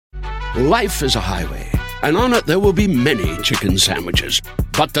Life is a highway, and on it there will be many chicken sandwiches.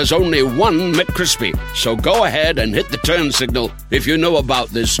 But there's only one McCrispy. So go ahead and hit the turn signal if you know about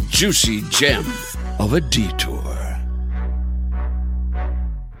this juicy gem of a detour.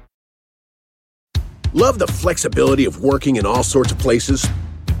 Love the flexibility of working in all sorts of places?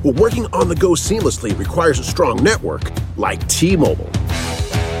 Well, working on the go seamlessly requires a strong network like T-Mobile.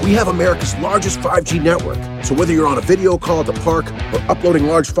 We have America's largest 5G network, so whether you're on a video call at the park or uploading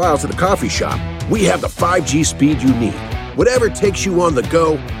large files at the coffee shop, we have the 5G speed you need. Whatever takes you on the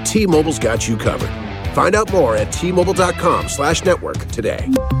go, T-Mobile's got you covered. Find out more at T-Mobile.com/network today.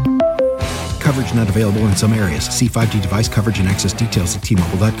 Coverage not available in some areas. See 5G device coverage and access details at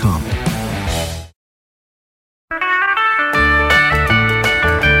T-Mobile.com.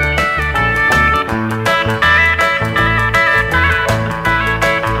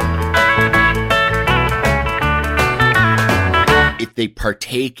 If they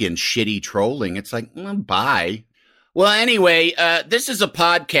partake in shitty trolling, it's like, bye. Well, anyway, this is a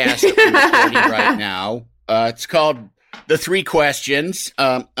podcast that we're recording right now. It's called The Three Questions.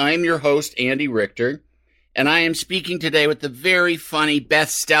 I'm your host, Andy Richter, and I am speaking today with the very funny Beth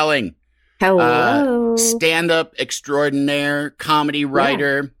Stelling. Hello. Stand-up extraordinaire, comedy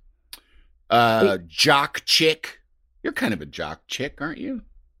writer, jock chick. You're kind of a jock chick, aren't you?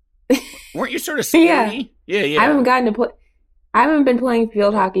 Weren't you sort of scary? Yeah. I haven't been playing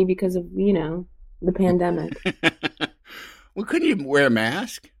field hockey because of, the pandemic. Well, couldn't you wear a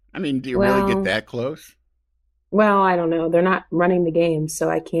mask? I mean, do you really get that close? Well, I don't know. They're not running the games, so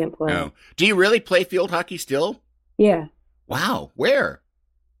I can't play. No. Do you really play field hockey still? Yeah. Wow. Where?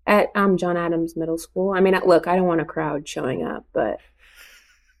 At John Adams Middle School. I mean, look, I don't want a crowd showing up, but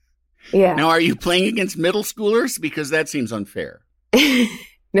yeah. Now, are you playing against middle schoolers? Because that seems unfair.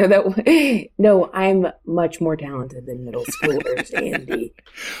 No, I'm much more talented than middle schoolers, Andy.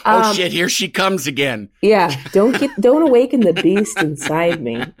 Oh shit! Here she comes again. Yeah, don't awaken the beast inside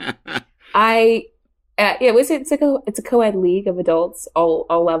me. It's a co-ed league of adults, all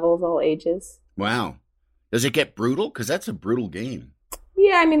levels, all ages. Wow, does it get brutal? Because that's a brutal game.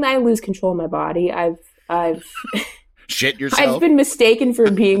 Yeah, I mean, I lose control of my body. I've shit yourself. I've been mistaken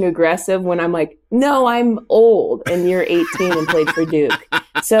for being aggressive when I'm like, no, I'm old and you're 18 and played for Duke.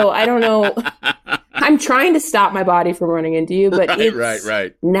 So I don't know. I'm trying to stop my body from running into you, but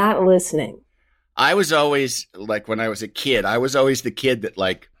it's not listening. I was always, like, when I was a kid, I was always the kid that,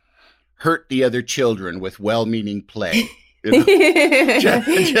 like, hurt the other children with well-meaning play. You know?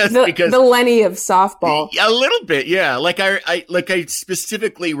 because the Lenny of softball. A little bit, yeah. Like I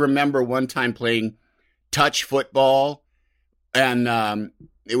specifically remember one time playing touch football, and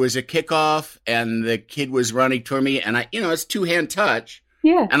it was a kickoff, and the kid was running toward me, and it's two-hand touch.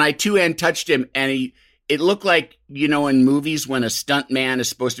 Yeah. And I two-hand touched him, and it looked like, in movies when a stunt man is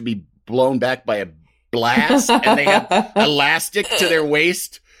supposed to be blown back by a blast, and they have elastic to their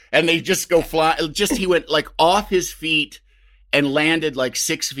waist, and they just go fly. He went like off his feet and landed like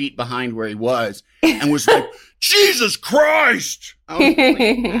 6 feet behind where he was, and was like, Jesus Christ!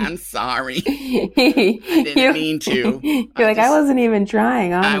 I'm sorry. I didn't mean to. I wasn't even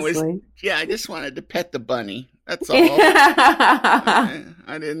trying, honestly. I just wanted to pet the bunny. That's all. I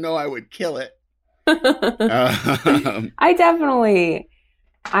didn't know I would kill it. I definitely,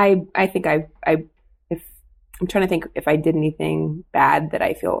 I think if I'm trying to think if I did anything bad that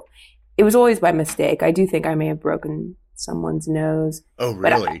I feel, it was always by mistake. I do think I may have broken someone's nose. Oh,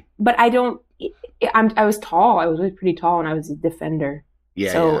 really? But I don't. I was tall. I was always pretty tall, and I was a defender.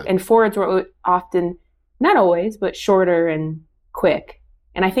 Yeah. So, yeah. And forwards were often, not always, but shorter and quick.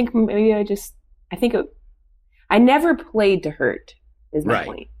 And I think maybe I never played to hurt. Is my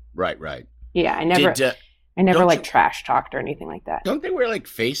point. Right. Yeah, I never trash talked or anything like that. Don't they wear like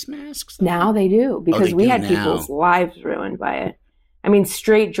face masks? Now they do, because we had people's lives ruined by it. I mean,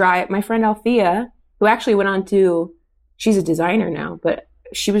 straight dry. My friend Althea, who actually went on to, she's a designer now, but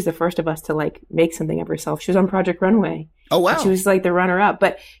she was the first of us to like make something of herself. She was on Project Runway. Oh, wow. She was like the runner up,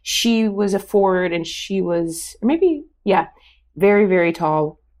 but she was a forward, and she was very, very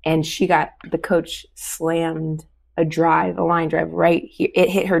tall. And the coach slammed a line drive right here. It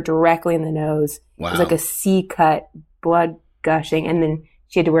hit her directly in the nose. Wow. It was like a C-cut, blood gushing. And then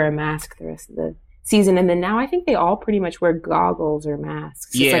she had to wear a mask the rest of the season. And then now I think they all pretty much wear goggles or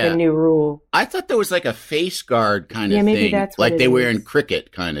masks. It's like a new rule. I thought there was like a face guard kind of thing. Maybe that's what like they wear in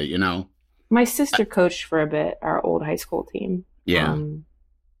cricket kind of, My sister coached for a bit, our old high school team. Yeah.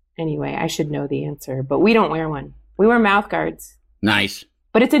 Anyway, I should know the answer, but we don't wear one. We wear mouth guards. Nice.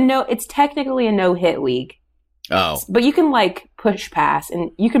 But it's technically a no-hit league. Oh. But you can push past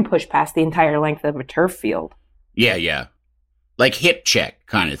the entire length of a turf field. Yeah. Like hip check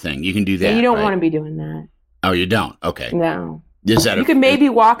kind of thing. You can do that. Yeah, you don't right? want to be doing that. Oh, you don't? Okay. No. Is that You can maybe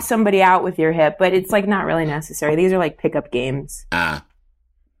walk somebody out with your hip, but it's like not really necessary. These are like pickup games.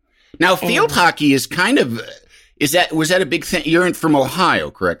 Now, field hockey is kind of, was that a big thing? You're from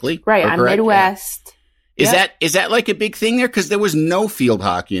Ohio, correctly? Right. Or I'm correct? Midwest. Yeah. Is that like a big thing there? Because there was no field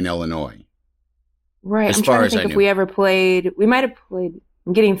hockey in Illinois. Right. As I'm far trying to as think I if knew. we ever played. We might have played.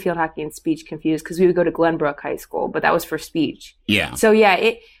 I'm getting field hockey and speech confused because we would go to Glenbrook High School, but that was for speech. Yeah. So yeah,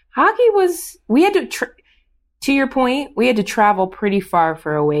 hockey was. We had to. To your point, we had to travel pretty far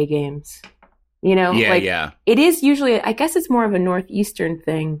for away games. You know, Yeah. It is usually. I guess it's more of a northeastern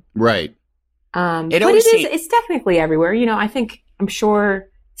thing. Right. But it's technically everywhere. You know, I'm sure.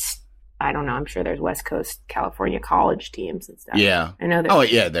 I don't know. I'm sure there's West Coast California college teams and stuff. Yeah. I know. Oh,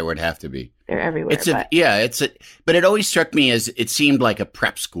 yeah, there would have to be. They're everywhere. But it always struck me as it seemed like a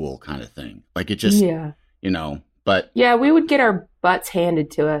prep school kind of thing. Like it just, but. Yeah, we would get our butts handed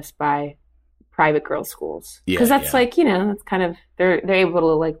to us by private girls' schools. Because that's like, it's kind of, they're able to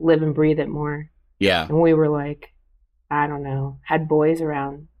like live and breathe it more. Yeah. And we were like, I don't know, had boys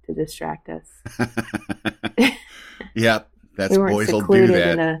around to distract us. Yep. We weren't boys will do secluded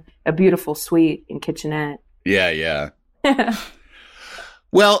that. in a beautiful suite in kitchenette. Yeah.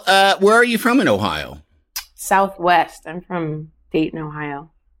 Well, where are you from in Ohio? Southwest. I'm from Dayton,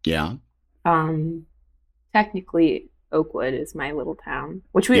 Ohio. Yeah. Technically, Oakwood is my little town,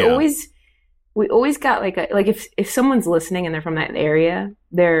 which we always got like if someone's listening and they're from that area,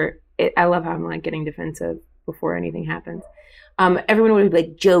 I love how I'm like getting defensive before anything happens. Everyone would be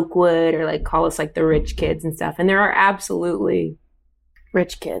like Jokewood or like call us like the rich kids and stuff. And there are absolutely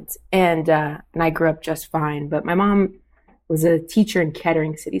rich kids. And I grew up just fine. But my mom was a teacher in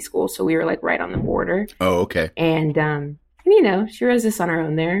Kettering City School. So we were like right on the border. Oh, okay. And she raised us on our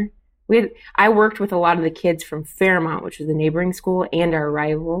own there. I worked with a lot of the kids from Fairmont, which was the neighboring school, and our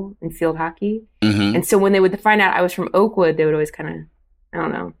rival in field hockey. Mm-hmm. And so when they would find out I was from Oakwood, they would always kind of, I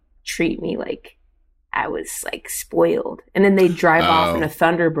don't know, treat me like I was like spoiled. And then they'd drive off in a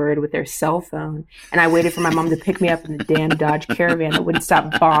Thunderbird with their cell phone. And I waited for my mom to pick me up in the damn Dodge Caravan that wouldn't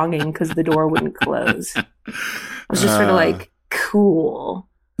stop bonging because the door wouldn't close. I was just sort of like, cool.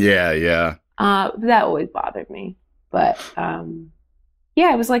 Yeah. That always bothered me. But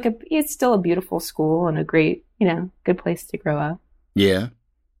it was like it's still a beautiful school and a great, good place to grow up. Yeah.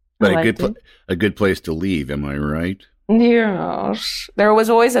 But a good place to leave, am I right? Yes. There was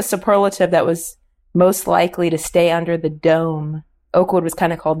always a superlative that was most likely to stay under the dome. Oakwood was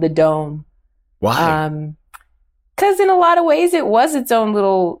kind of called the Dome. Why? Because in a lot of ways it was its own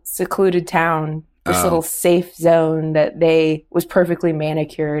little secluded town, this little safe zone that was perfectly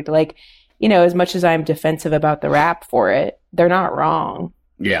manicured. Like, as much as I'm defensive about the rap for it, they're not wrong.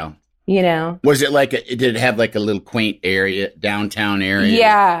 Yeah. Was it did it have like a little quaint area, downtown area?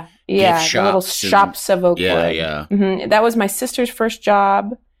 Yeah. Yeah. The little Shops shops of Oakwood. Yeah. Mm-hmm. That was my sister's first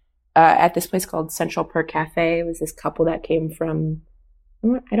job. At this place called Central Perk Cafe. It was this couple that came from,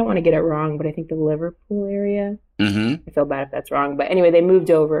 I don't want to get it wrong, but I think the Liverpool area. Mm-hmm. I feel bad if that's wrong. But anyway, they moved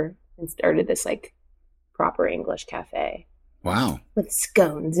over and started this like proper English cafe. Wow. With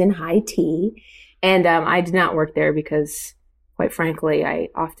scones and high tea. And I did not work there because, quite frankly, I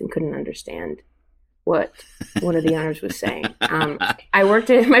often couldn't understand what one of the owners was saying.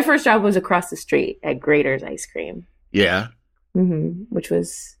 My first job was across the street at Grater's Ice Cream. Yeah. Mm-hmm. Which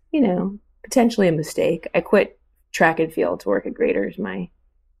was, potentially a mistake. I quit track and field to work at Grater's my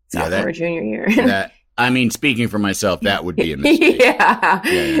sophomore, junior year. Speaking for myself, that would be a mistake. Yeah.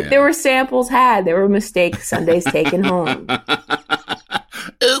 There were samples had. There were mistakes, Sundays taken home.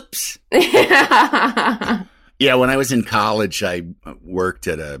 Oops. Yeah, when I was in college, I worked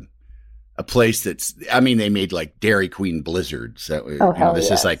at a place they made like Dairy Queen Blizzards.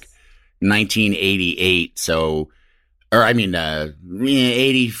 This is like 1988, so...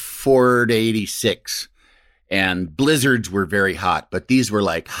 84 to 86. And blizzards were very hot, but these were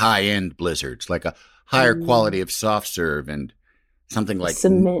like high-end blizzards, like a higher quality of soft serve and something like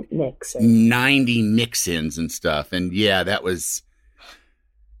cement mixer, 90 mix-ins and stuff. And yeah, that was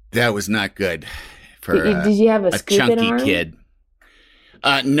not good for did you have a chunky kid.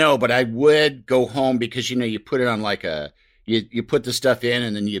 No, but I would go home because, you put it on like you put the stuff in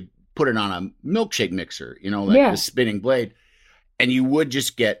and then you put it on a milkshake mixer, the spinning blade. And you would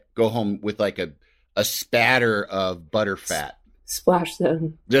just go home with like a spatter of butter fat. Splash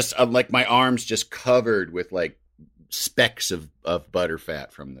zone. Just like my arms just covered with like specks of butter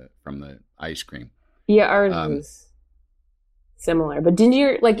fat from the ice cream. Yeah, ours was similar. But didn't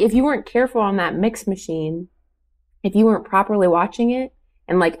you, if you weren't careful on that mix machine, if you weren't properly watching it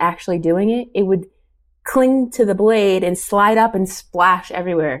and like actually doing it, it would cling to the blade and slide up and splash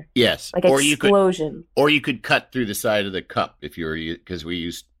everywhere. Yes. Like explosion. Or you could cut through the side of the cup if you were, because we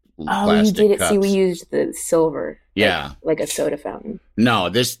used plastic Oh, you did it. cups. See, we used the silver. Yeah. Like a soda fountain.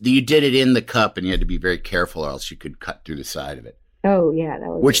 No, you did it in the cup, and you had to be very careful, or else you could cut through the side of it. Oh, yeah. That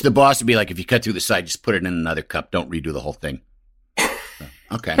was Which the boss would be like, if you cut through the side, just put it in another cup. Don't redo the whole thing.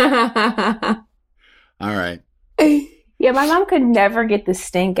 Okay. All right. Yeah, my mom could never get the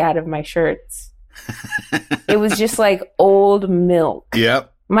stink out of my shirts. It was just like old milk.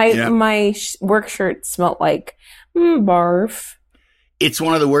 Yep. My work shirt smelled like barf. It's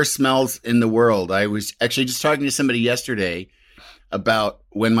one of the worst smells in the world. I was actually just talking to somebody yesterday about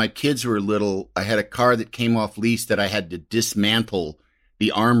when my kids were little. I had a car that came off lease that I had to dismantle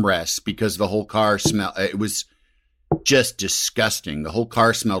the armrests because the whole car smelled. It was just disgusting. The whole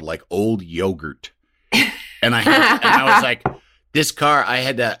car smelled like old yogurt. And I was like, this car, I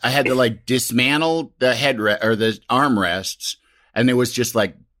had to like dismantle the or the armrests, and there was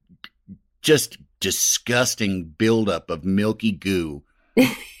just disgusting buildup of milky goo.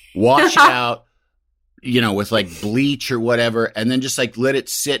 Wash it out, with like bleach or whatever, and then just like let it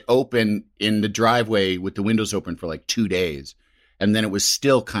sit open in the driveway with the windows open for like 2 days, and then it was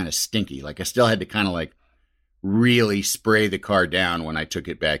still kind of stinky. Like I still had to kind of like really spray the car down when I took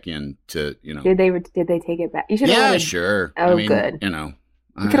it back in to, Did they take it back? You should have Yeah, let sure. Oh, good.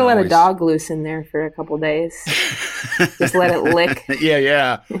 You could have let a dog loose in there for a couple days. Just let it lick.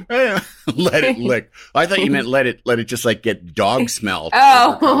 Yeah. Let it lick. I thought you meant let it just like get dog smell.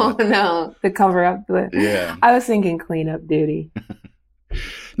 Oh, no. To cover up the... Yeah. I was thinking cleanup duty.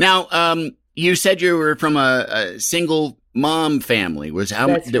 Now, you said you were from a single mom family. Was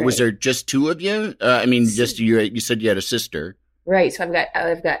there just two of you? Just you said you had a sister. Right. So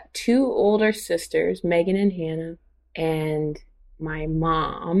I've got two older sisters, Megan and Hannah, and my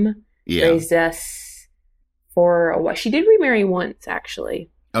mom raised us for a while. She did remarry once, actually.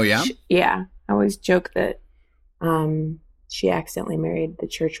 Oh, yeah? Yeah. I always joke that she accidentally married the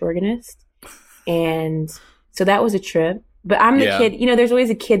church organist. And so that was a trip. But I'm the kid. There's always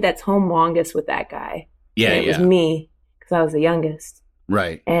a kid that's home longest with that guy. Yeah, and it was me because I was the youngest.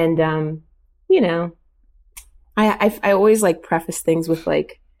 Right. And, I always like preface things with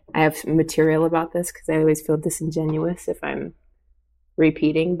like, I have some material about this because I always feel disingenuous if I'm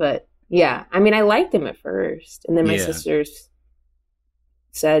repeating. But yeah, I liked him at first. And then my sisters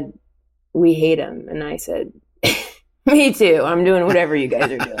said, we hate him. And I said, me too. I'm doing whatever you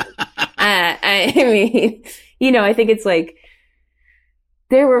guys are doing. I think it's like,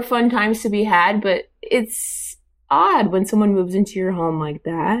 there were fun times to be had, but it's odd when someone moves into your home like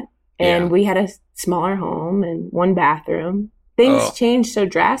that. And we had a smaller home and one bathroom. Things change so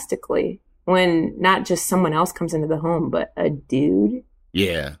drastically when not just someone else comes into the home, but a dude.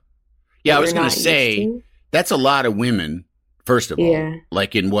 Yeah. Yeah, I was going to say, that's a lot of women, first of all,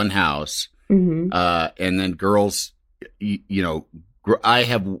 like in one house. Mm-hmm. And then girls, I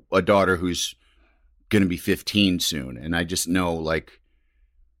have a daughter who's going to be 15 soon. And I just know like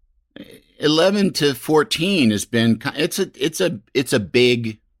 11 to 14 has been, it's a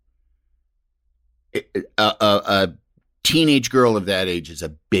big, a teenage girl of that age is a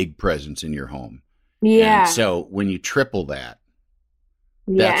big presence in your home. Yeah. And so when you triple that.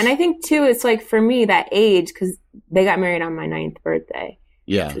 Yeah. And I think too, it's like for me that age, because they got married on my 9th birthday.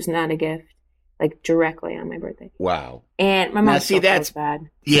 Yeah. Which was not a gift, like directly on my birthday. Wow. And my mom still feels bad.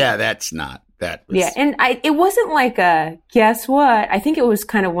 Yeah, that's not. That was... Yeah. And it wasn't like a, guess what? I think it was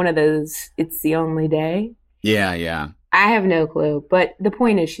kind of one of those, it's the only day. Yeah, yeah. I have no clue. But the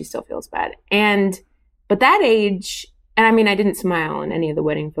point is she still feels bad. But that age, and I didn't smile in any of the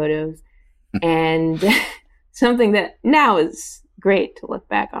wedding photos. And something that now is great to look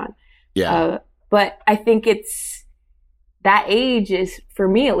back on. Yeah. But I think it's, that age is, for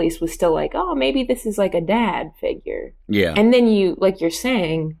me at least, was still like, oh, maybe this is like a dad figure. Yeah. And then you, like you're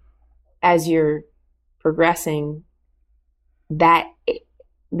saying, as you're progressing, that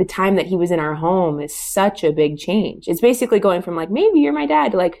the time that he was in our home is such a big change. It's basically going from like, maybe you're my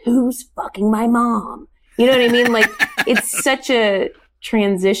dad to like, who's fucking my mom? You know what I mean? Like, it's such a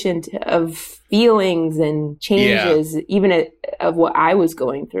transition of feelings and changes, even of what I was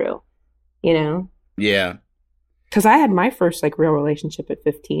going through, Yeah. Because I had my first like real relationship at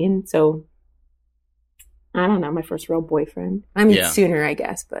 15. So I don't know, my first real boyfriend. Sooner, I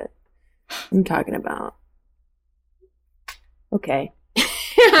guess, but I'm talking about. Okay.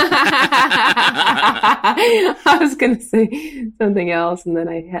 I was going to say something else and then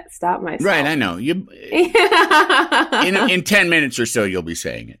I stopped myself. Right, I know. You in 10 minutes or so you'll be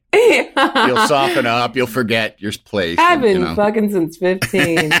saying it. You'll soften up, you'll forget your place. I've been fucking since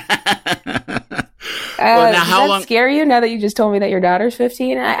 15. Well, now, does how that long? scare you now that you just told me that your daughter's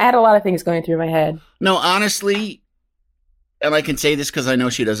 15? I had a lot of things going through my head. No, honestly, and I can say this because I know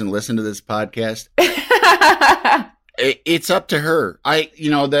she doesn't listen to this podcast. It's up to her.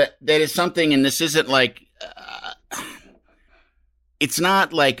 That is something, and this isn't like, it's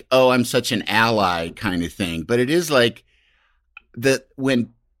not like, oh, I'm such an ally kind of thing, but it is like that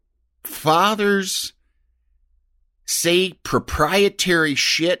when fathers say proprietary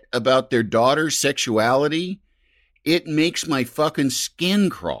shit about their daughter's sexuality, it makes my fucking skin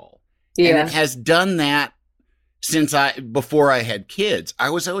crawl. Yeah. And it has done that before I had kids. I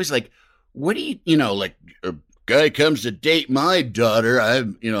was always like, what do you like, a guy comes to date my daughter,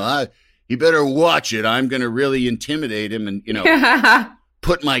 you better watch it. I'm going to really intimidate him and,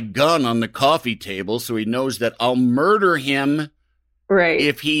 put my gun on the coffee table so he knows that I'll murder him. Right.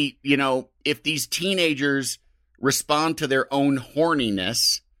 If if these teenagers respond to their own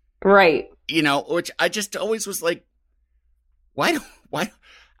horniness. Right. Which I just always was like, why,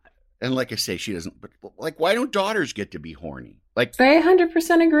 and like I say, she doesn't, but like, why don't daughters get to be horny? Like, I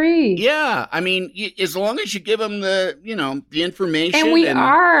 100% agree. Yeah. I mean, as long as you give them the information. And we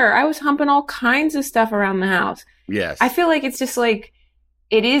are. I was humping all kinds of stuff around the house. Yes. I feel like it's just like,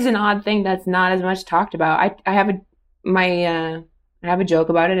 it is an odd thing that's not as much talked about. I have a joke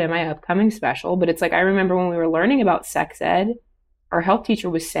about it in my upcoming special, but it's like, I remember when we were learning about sex ed, our health teacher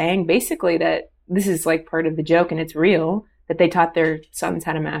was saying basically that this is like part of the joke and it's real, that they taught their sons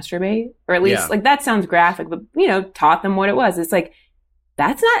how to masturbate, or at least like, that sounds graphic, but taught them what it was. It's like,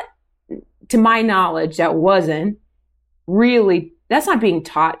 that's not, to my knowledge, that's not being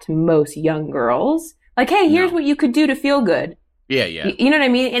taught to most young girls. Like, hey, here's what you could do to feel good. Yeah. Yeah. You know what I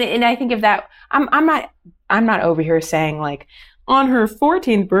mean? And I think if that, I'm not over here saying like, on her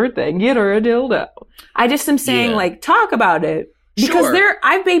 14th birthday, get her a dildo. I just am saying like, talk about it. Because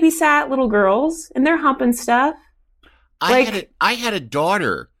I've babysat little girls and they're humping stuff. I had a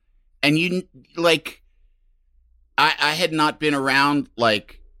daughter, and I had not been around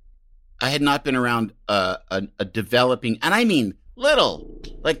a developing, and I mean little,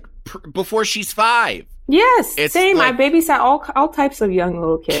 like before she's 5. Yes, it's same. like, I babysat all types of young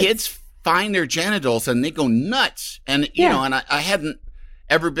little kids. Kids find their genitals and they go nuts, and and I hadn't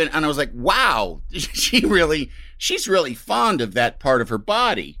ever been, and I was like, wow, she's really fond of that part of her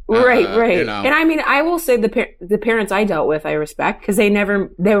body. Right. And I mean, I will say the parents I dealt with, I respect, because they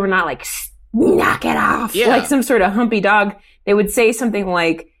were not like, knock it off, like some sort of humpy dog. They would say something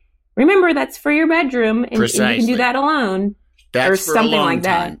like, remember, that's for your bedroom, and you can do that alone. That's or for something alone like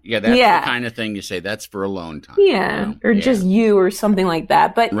that. Time. Yeah, that's the kind of thing you say. That's for alone time. Yeah, or just you, or something like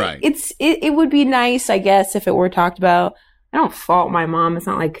that. But it would be nice, I guess, if it were talked about. I don't fault my mom. It's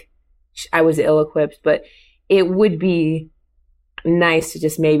not like I was ill-equipped, but it would be nice to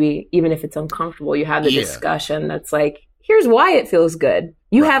just maybe, even if it's uncomfortable, you have the discussion that's like, here's why it feels good.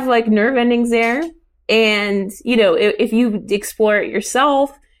 You have like nerve endings there. And, if you explore it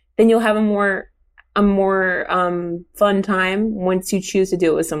yourself, then you'll have a more fun time once you choose to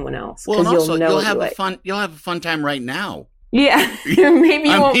do it with someone else. Well, and also you'll have a fun time right now. Yeah, maybe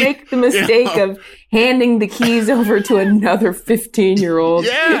you won't make the mistake of handing the keys over to another 15-year-old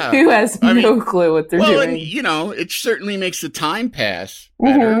who has no clue what they're doing. And, it certainly makes the time pass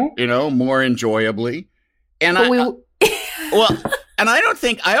better, more enjoyably. And I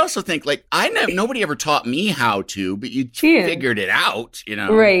also think like nobody ever taught me how to, but you figured it out,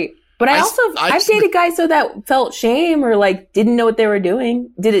 Right. But I've dated guys that felt shame or like didn't know what they were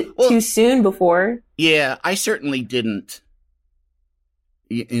doing, did it too soon before. Yeah, I certainly didn't.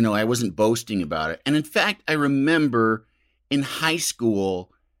 I wasn't boasting about it. And in fact, I remember in high school,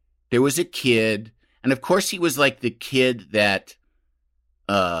 there was a kid, and of course he was like the kid that,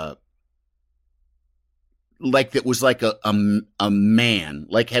 that was like a man,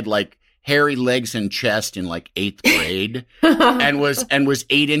 like had like hairy legs and chest in like 8th grade and was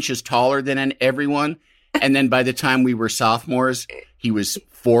 8 inches taller than everyone. And then by the time we were sophomores, he was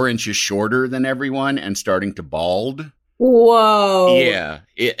 4 inches shorter than everyone and starting to bald. Whoa. Yeah.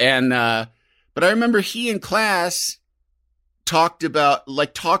 But I remember he in class talked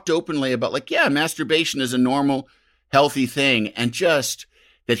openly about like, masturbation is a normal, healthy thing. And just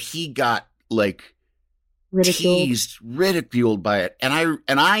that he got like ridiculed by it. And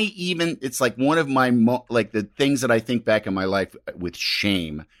I even, it's like one of my, like the things that I think back in my life with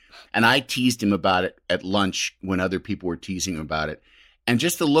shame. And I teased him about it at lunch when other people were teasing him about it. And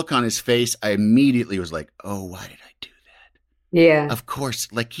just the look on his face, I immediately was like, oh, why did I do that? Yeah. Of course,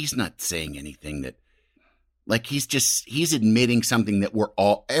 like he's not saying anything that, like he's admitting something that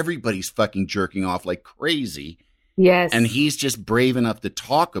everybody's fucking jerking off like crazy. Yes. And he's just brave enough to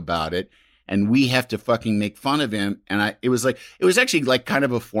talk about it. and we have to fucking make fun of him. And it was actually like kind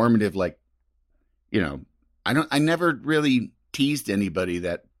of a formative, like, I never really teased anybody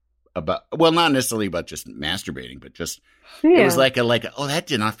about, well, not necessarily about just masturbating, but just, it was like oh, that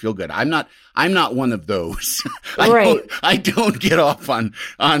did not feel good. I'm not one of those. I don't get off on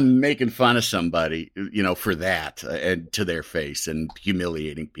making fun of somebody, for that and to their face and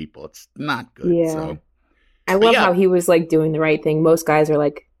humiliating people. It's not good. Yeah. So. I love how he was like doing the right thing. Most guys are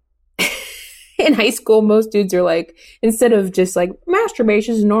like, in high school, most dudes are like, instead of just like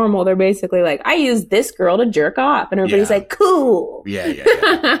masturbation is normal, they're basically like, I use this girl to jerk off, and everybody's like, cool.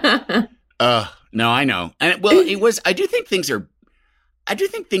 Yeah. No, I know, and I do think things are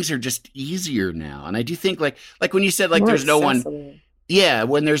just easier now, and I do think like when you said like there's no one,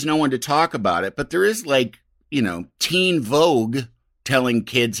 when there's no one to talk about it, but there is like Teen Vogue telling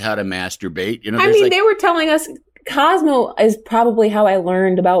kids how to masturbate. They were telling us. Cosmo is probably how I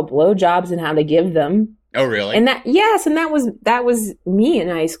learned about blowjobs and how to give them. Oh, really? And that was me in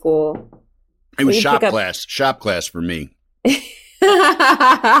high school. It was shop class for me.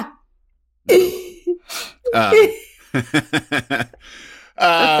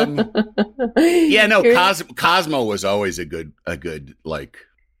 Cosmo was always a good like.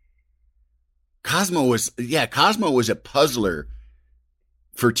 Cosmo was a puzzler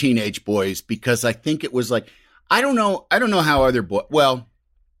for teenage boys, because I think it was like, I don't know how other boys,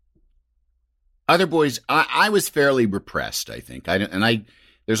 I was fairly repressed, I think.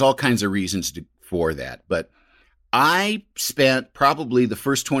 There's all kinds of reasons for that, but I spent probably the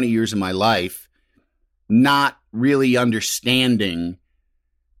first 20 years of my life not really understanding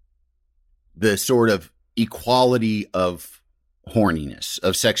the sort of equality of horniness,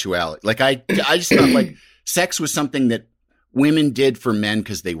 of sexuality. Like I just thought like sex was something that women did for men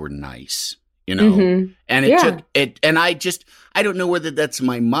because they were nice. And and I don't know whether that's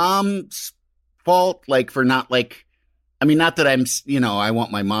my mom's fault, like for not like, I mean, not that I'm, I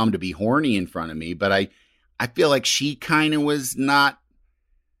want my mom to be horny in front of me, but I feel like she kind of was not,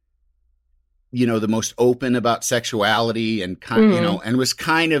 the most open about sexuality and and was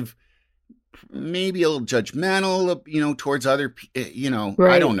kind of maybe a little judgmental, towards other,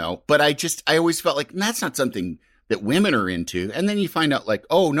 I don't know, but I always felt like that's not something that women are into. And then you find out like,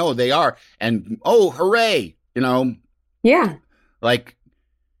 oh no, they are. And oh, hooray, Yeah. Like,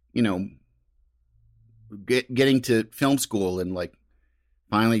 getting to film school and like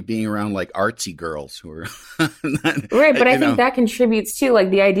finally being around like artsy girls who are right. But I think that contributes to like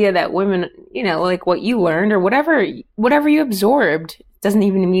the idea that women, like what you learned or whatever you absorbed doesn't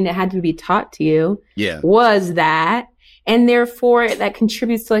even mean it had to be taught to you. Yeah. Was that. And therefore, that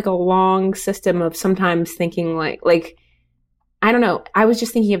contributes to like a long system of sometimes thinking like, I don't know. I was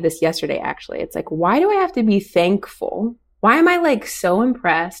just thinking of this yesterday, actually. It's like, why do I have to be thankful? Why am I like so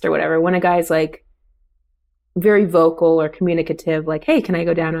impressed or whatever when a guy's like very vocal or communicative, like, hey, can I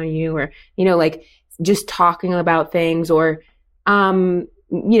go down on you? Or, like just talking about things or,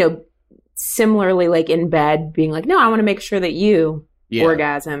 similarly, like in bed being like, no, I want to make sure that you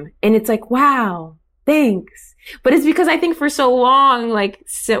orgasm. And it's like, wow, thanks. But it's because I think for so long, like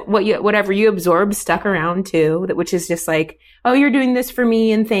whatever you absorbed stuck around too, which is just like, oh, you're doing this for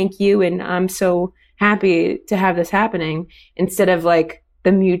me and thank you. And I'm so happy to have this happening instead of like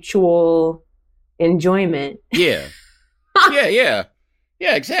the mutual enjoyment. Yeah. Yeah,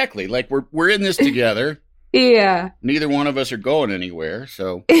 exactly. Like we're in this together. Yeah. Neither one of us are going anywhere.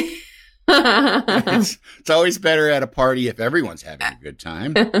 So it's always better at a party if everyone's having a good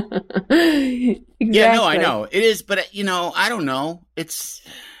time. Exactly. Yeah, no, I know. It is, but I don't know. It's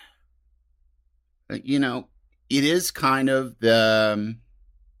it is kind of the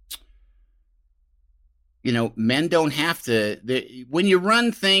men don't have to, when you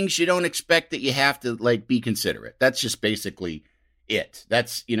run things, you don't expect that you have to like be considerate. That's just basically it.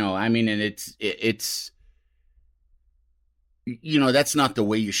 That's, and it's that's not the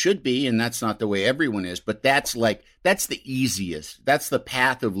way you should be, and that's not the way everyone is, but that's the easiest. That's the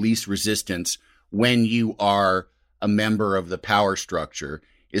path of least resistance when you are a member of the power structure,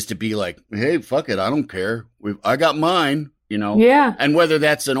 is to be like, hey, fuck it, I don't care. I got mine, Yeah. And whether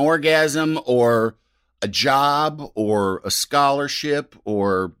that's an orgasm or a job or a scholarship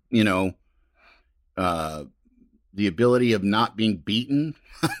or, the ability of not being beaten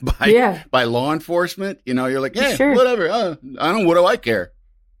by law enforcement, you're like, yeah, sure. Whatever. What do I care?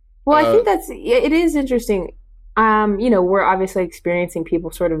 Well, I think it is interesting. We're obviously experiencing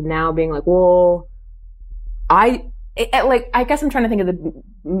people sort of now being like, well, I guess I'm trying to think of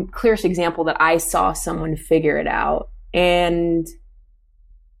the clearest example that I saw someone figure it out. And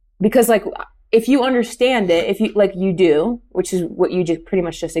because like, if you understand it, if you like you do, which is what you just pretty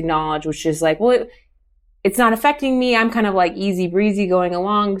much just acknowledge, which is like, well, it's not affecting me. I'm kind of like easy breezy going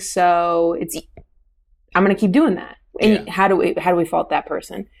along, so I'm going to keep doing that. And how do we fault that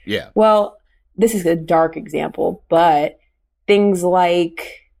person? Yeah. Well, this is a dark example, but things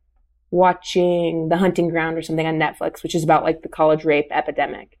like watching The Hunting Ground or something on Netflix, which is about like the college rape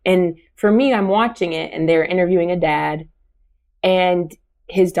epidemic. And for me, I'm watching it and they're interviewing a dad and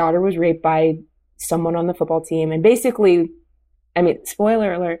his daughter was raped by someone on the football team. And basically, I mean,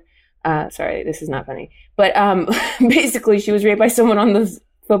 spoiler alert. Sorry, this is not funny. But basically, she was raped by someone on the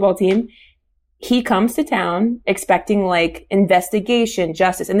football team. He comes to town expecting like investigation,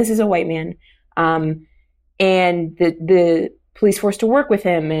 justice. And this is a white man. And the police force to work with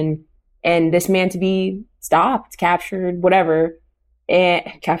him and this man to be stopped, captured, whatever. And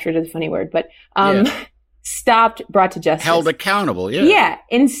captured is a funny word, but stopped, brought to justice. Held accountable, yeah. Yeah.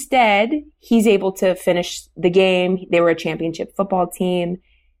 Instead, he's able to finish the game. They were a championship football team.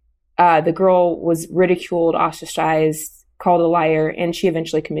 The girl was ridiculed, ostracized, called a liar, and she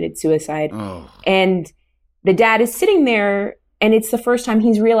eventually committed suicide. Oh. And the dad is sitting there, and it's the first time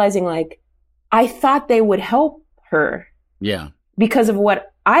he's realizing, like, I thought they would help her. Yeah. Because of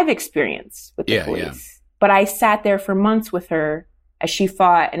what I've experienced with the police. Yeah. But I sat there for months with her as she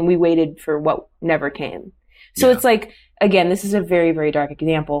fought, and we waited for what never came. So it's like, again, this is a very, very dark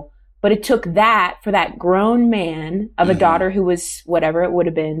example. But it took that for that grown man of a daughter who was whatever it would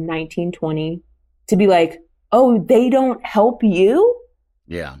have been, 19, 20, to be like, oh, they don't help you?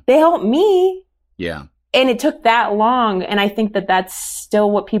 Yeah. They help me. Yeah. And it took that long. And I think that that's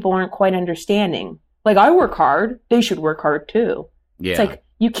still what people aren't quite understanding. Like, I work hard. They should work hard too. Yeah. It's like,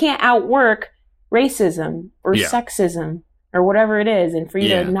 you can't outwork racism or sexism or whatever it is. And for you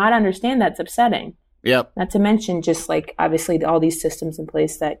to not understand that's upsetting. Yep. Not to mention just like, obviously, all these systems in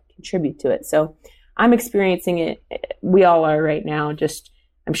place that contribute to it. So I'm experiencing it. We all are right now. Just,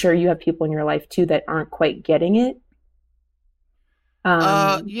 I'm sure you have people in your life too that aren't quite getting it.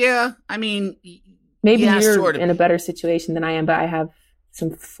 Yeah. I mean, maybe you're sort of in a better situation than I am, but I have some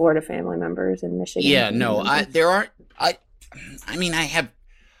Florida family members in Michigan. Yeah, no, I mean, I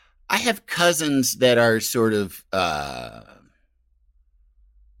have cousins that are sort of,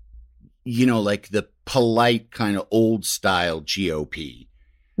 like the polite kind of old style GOP,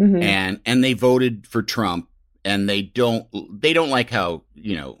 and they voted for Trump, and they don't like how,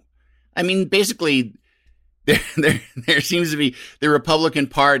 I mean, basically there seems to be the Republican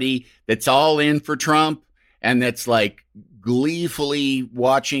Party that's all in for Trump, and that's like gleefully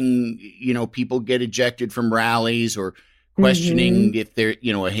watching, people get ejected from rallies or questioning if they're,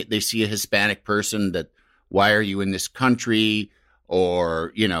 they see a Hispanic person that, why are you in this country?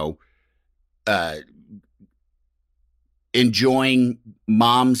 Or, enjoying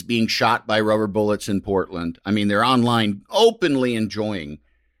moms being shot by rubber bullets in Portland. I mean, they're online openly enjoying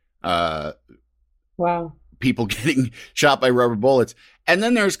people getting shot by rubber bullets. And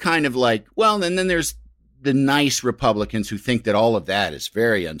then there's kind of like, and then there's the nice Republicans who think that all of that is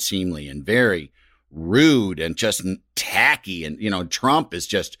very unseemly and very rude and just tacky. And, Trump is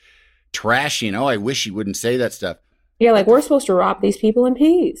just trashy. I wish he wouldn't say that stuff. Yeah, like we're supposed to rob these people in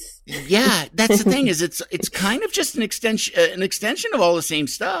peace. Yeah, that's the thing is it's kind of just an extension of all the same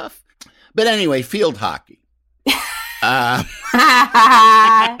stuff. But anyway, field hockey.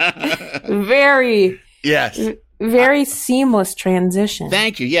 Very seamless transition.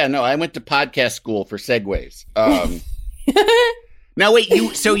 Thank you. Yeah, no, I went to podcast school for segues. Now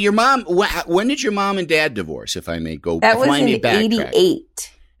wait, so your mom? When did your mom and dad divorce? If I may go, that was in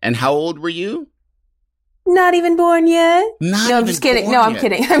 '88. And how old were you? Not even born yet. I'm just kidding. No, I'm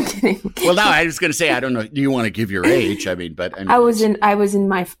kidding. I'm kidding. Well, no, I was going to say, I don't know. Do you want to give your age? I mean, I was in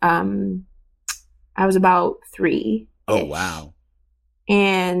my, I was about 3. Oh, wow.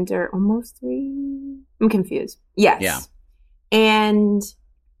 Or almost 3. I'm confused. Yes. Yeah. And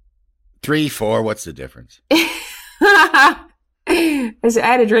 3, 4, what's the difference? I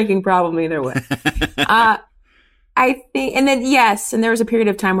had a drinking problem either way. I think, and then, yes. And there was a period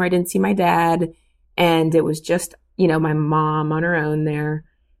of time where I didn't see my dad. And it was just, my mom on her own there,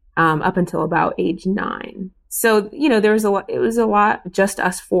 up until about age 9. So, there was it was a lot, just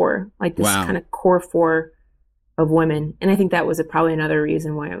us 4, like this kind of core 4 of women. And I think that was probably another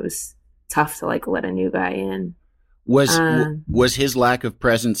reason why it was tough to like let a new guy in. Was his lack of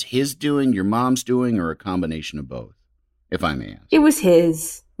presence his doing, your mom's doing, or a combination of both, if I may ask? It was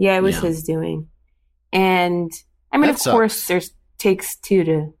his. Yeah, it was his doing. And I mean, of course, there's takes 2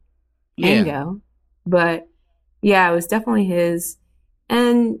 to tango. But yeah, it was definitely his.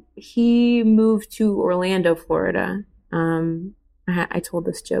 And he moved to Orlando, Florida. I told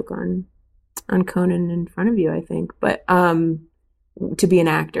this joke on on Conan in front of you, I think, but to be an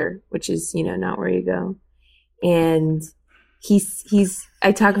actor, which is, not where you go. And he's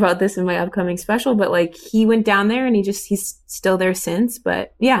I talk about this in my upcoming special, but like he went down there and he's still there since.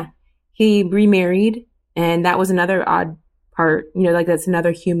 But yeah, he remarried, and that was another odd part, like that's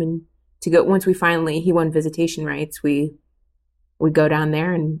another human to go. Once he won visitation rights, we go down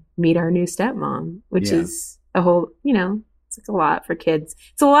there and meet our new stepmom, which is a whole, it's a lot for kids.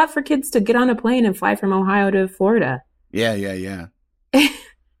 It's a lot for kids to get on a plane and fly from Ohio to Florida. Yeah.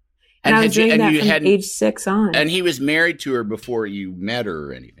 And I was doing that from age 6 on. And he was married to her before you met her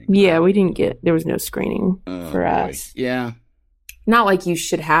or anything. Yeah, there was no screening for us. Yeah. Not like you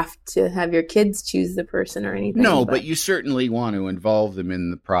should have to have your kids choose the person or anything. No, but you certainly want to involve them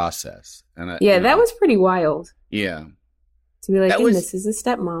in the process. And that was pretty wild. Yeah. To be like, this is a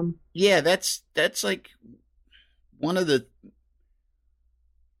stepmom. Yeah, that's like one of the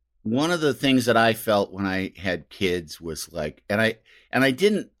things that I felt when I had kids was like, and I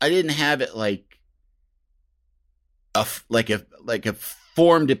didn't have it like a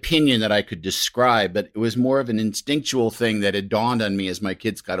formed opinion that I could describe, but it was more of an instinctual thing that had dawned on me as my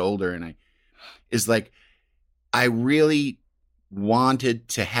kids got older. And I really wanted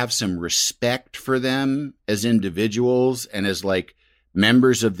to have some respect for them as individuals and as like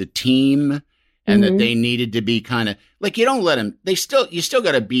members of the team, and that they needed to be kind of like, you don't let them, you still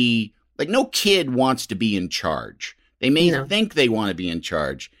got to be like, no kid wants to be in charge. They may think they want to be in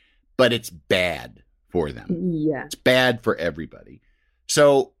charge, but it's bad for them. Yeah. It's bad for everybody.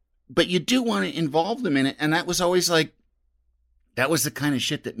 So, but you do want to involve them in it. And that was always like, that was the kind of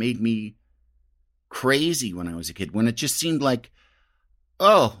shit that made me crazy when I was a kid, when it just seemed like,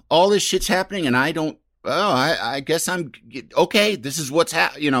 oh, all this shit's happening and I don't, I guess I'm okay. This is what's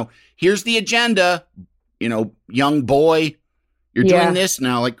happening. Here's the agenda, young boy, you're doing this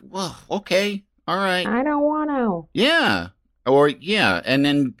now. Like, well, okay. All right. I don't want to. Yeah. And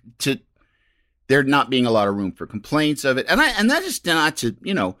then there not being a lot of room for complaints of it. And that is not to,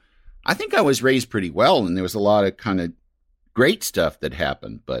 I think I was raised pretty well, and there was a lot of kind of great stuff that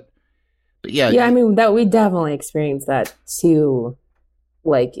happened, but yeah. Yeah. I mean, that we definitely experienced that to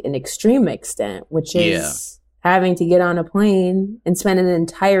like an extreme extent, which is having to get on a plane and spend an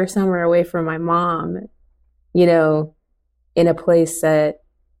entire summer away from my mom, in a place that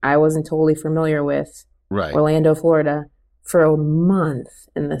I wasn't totally familiar with, right? Orlando, Florida, for a month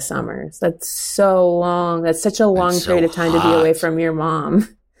in the summers. That's so long. That's such a long period of time to be away from your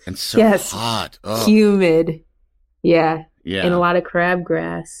mom. And so hot. Oh. Humid. Yeah. Yeah. And a lot of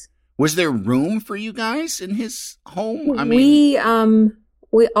crabgrass. Was there room for you guys in his home? I mean,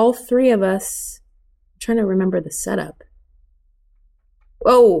 we all three of us, I'm trying to remember the setup.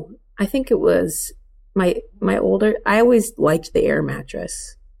 Oh, I think it was my older, I always liked the air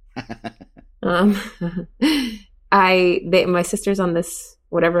mattress. My sister's on this,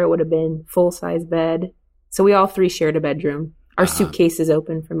 whatever it would have been, full-size bed. So we all three shared a bedroom. Our suitcases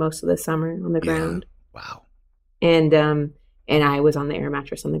open for most of the summer on the ground. Wow. And I was on the air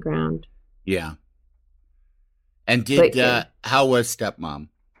mattress on the ground. Yeah. And how was stepmom?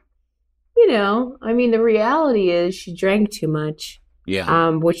 I mean, the reality is she drank too much. Yeah.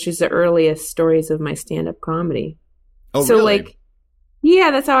 Which is the earliest stories of my stand-up comedy. Oh, so really?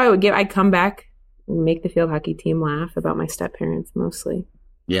 That's how I'd come back and make the field hockey team laugh about my step-parents mostly.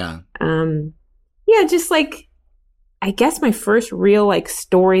 Yeah. Just like, I guess my first real like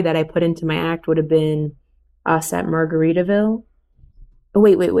story that I put into my act would have been us at Margaritaville. Oh,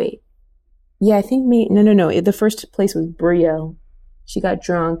 wait. Yeah, I think no. The first place was Brio. She got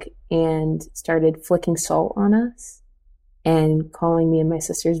drunk and started flicking salt on us and calling me and my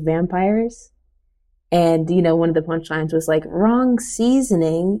sisters vampires. And, one of the punchlines was like, wrong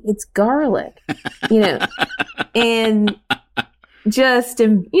seasoning, it's garlic, and just,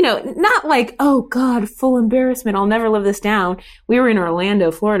 not like, oh God, full embarrassment, I'll never live this down. We were in Orlando,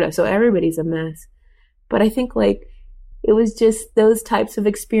 Florida, so everybody's a mess. But I think like, it was just those types of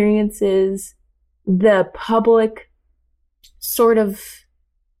experiences, the public sort of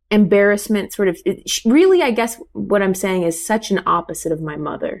embarrassment, really, I guess what I'm saying is such an opposite of my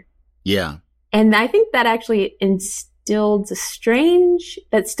mother. Yeah. And I think that actually instilled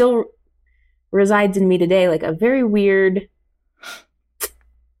that still resides in me today, like a very weird,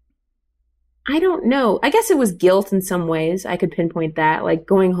 I don't know. I guess it was guilt in some ways. I could pinpoint that, like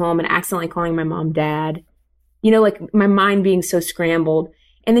going home and accidentally calling my mom dad, like my mind being so scrambled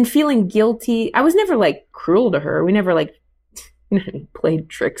and then feeling guilty. I was never like cruel to her. We never like played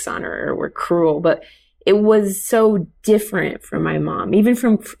tricks on her or were cruel, but it was so different from my mom, even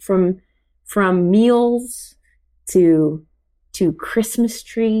from meals to to Christmas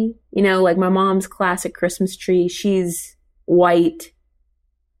tree, you know, like my mom's classic Christmas tree. She's white,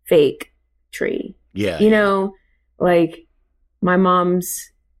 fake tree. Yeah. You know, like my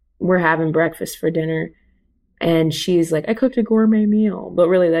mom's, we're having breakfast for dinner and she's like, I cooked a gourmet meal. But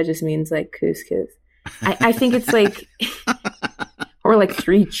really that just means like couscous. I think it's like, or like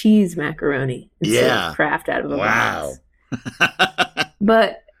 3 cheese macaroni. Instead of Kraft out of a box.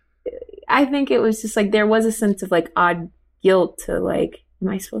 But I think it was just like, there was a sense of like odd guilt to like, am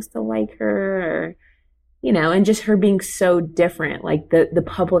I supposed to like her? Or, you know, and just her being so different, like the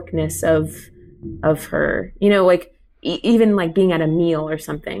publicness of her, you know, like even like being at a meal or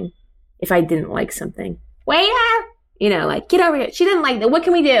something, if I didn't like something, waiter, you know, like get over here. She didn't like that. What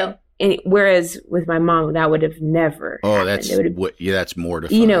can we do? And whereas with my mom, that would have never happened. That's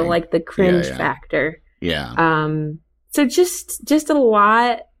mortifying. You know, like the cringe factor. Yeah. So just a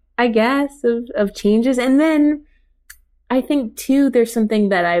lot, I guess, of changes. And then I think too, there's something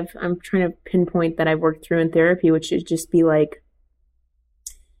that I'm trying to pinpoint that I've worked through in therapy, which would just be like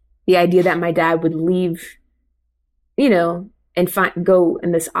the idea that my dad would leave, you know, and go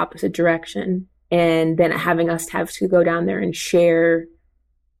in this opposite direction. And then having us have to go down there and share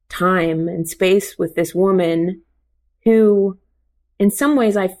time and space with this woman who in some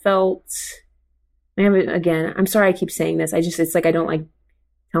ways I felt, again, I'm sorry I keep saying this. It's like I don't like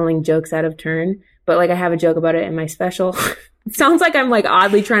telling jokes out of turn, but like I have a joke about it in my special. It sounds like I'm like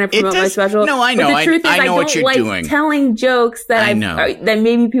oddly trying to promote my special. No, I know. But the truth is, I know what you're like doing. Telling jokes that that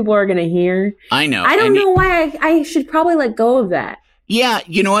maybe people are going to hear. I know. I don't know why I should probably let go of that. Yeah,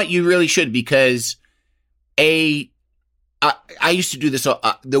 you know what? You really should, because I used to do this,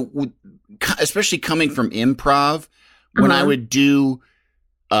 especially coming from improv, when I would do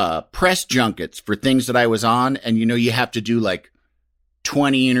press junkets for things that I was on, and you know, you have to do like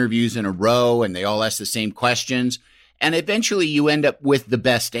 20 interviews in a row, and they all ask the same questions, and eventually you end up with the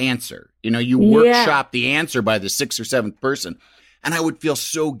best answer. You know, you workshop the answer by the 6th or 7th person, and I would feel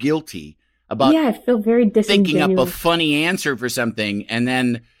so guilty about I feel very thinking up a funny answer for something,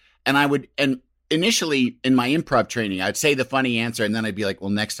 and initially in my improv training, I'd say the funny answer, and then I'd be like, well,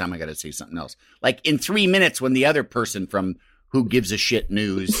 next time I got to say something else. Like in 3 minutes, when the other person from Who Gives a Shit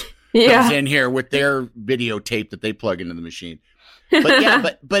News comes in here with their videotape that they plug into the machine.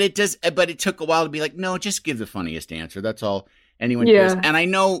 But but it took a while to be like, no, just give the funniest answer. That's all anyone gives. And I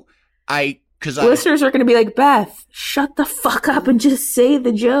know listeners are going to be like, Beth, shut the fuck up and just say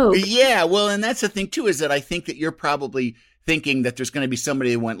the joke. Yeah, well, and that's the thing too, is that I think that you're probably thinking that there's going to be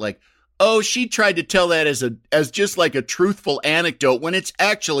somebody who went like, oh, she tried to tell that as just like a truthful anecdote when it's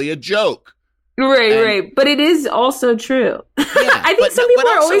actually a joke. Right. But it is also true. Yeah, I think some people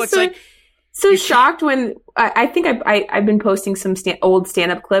are always so shocked when I think I've been posting some old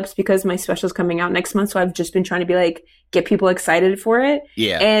stand-up clips because my special's coming out next month. So I've just been trying to be like, get people excited for it.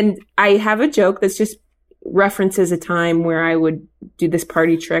 Yeah. And I have a joke that's just references a time where I would do this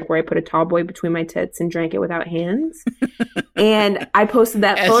party trick where I put a tall boy between my tits and drank it without hands. And I posted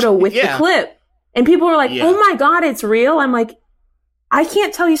that photo with the clip. And people were like, oh my God, it's real. I'm like, I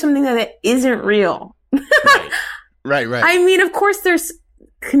can't tell you something that isn't real. Right. I mean, of course, there's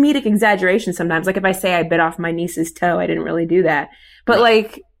comedic exaggeration sometimes. Like if I say I bit off my niece's toe, I didn't really do that. But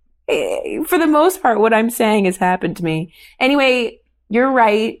like, for the most part, what I'm saying has happened to me. Anyway, you're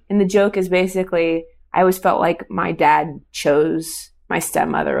right. And the joke is basically, I always felt like my dad chose my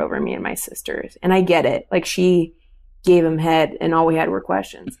stepmother over me and my sisters. And I get it. Like she gave him head and all we had were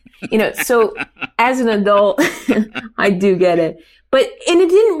questions. You know, so as an adult, I do get it. And it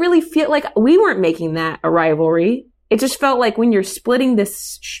didn't really feel like we weren't making that a rivalry. It just felt like when you're splitting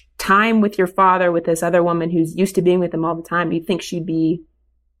this time with your father with this other woman who's used to being with him all the time, you'd think she'd be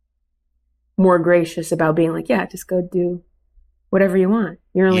more gracious about being like, yeah, just go do whatever you want.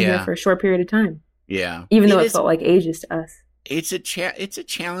 You're only here for a short period of time. Yeah. Even though it felt like ages to us. It's a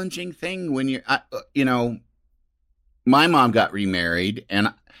challenging thing when you're, you know, my mom got remarried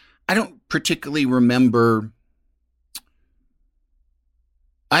and I don't particularly remember.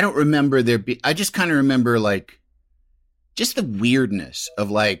 I just kind of remember like just the weirdness of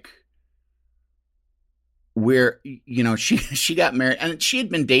like where, you know, she got married and she had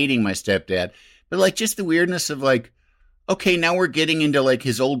been dating my stepdad, but like just the weirdness of like, okay, now we're getting into like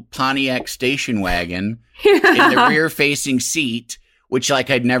his old Pontiac station wagon in the rear facing seat, which like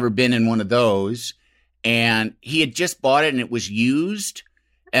I'd never been in one of those. And he had just bought it and it was used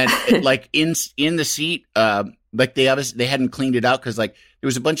and like in the seat, like they hadn't cleaned it out. Cause like there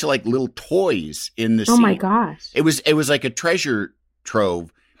was a bunch of like little toys in the seat. Oh my gosh. It was like a treasure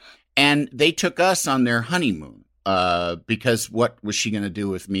trove. And they took us on their honeymoon, because what was she going to do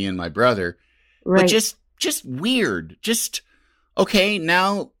with me and my brother? Right. But just weird. Just okay,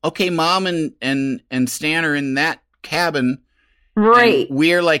 now, Mom and Stan are in that cabin. Right.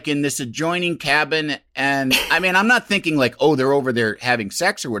 We're like in this adjoining cabin. And I mean, I'm not thinking like, oh, they're over there having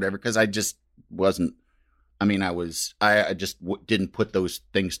sex or whatever, because I just wasn't. I mean, I just didn't put those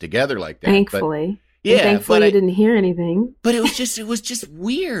things together like that. Thankfully. But, yeah. Thankfully, you didn't hear anything. But it was just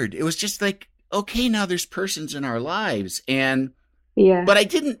weird. It was just like, okay, now there's persons in our lives. And, yeah. But I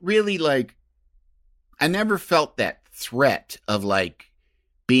didn't really I never felt that threat of like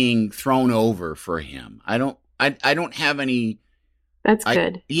being thrown over for him. I don't have any. That's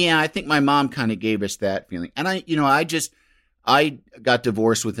good. Yeah, I think my mom kind of gave us that feeling. And I got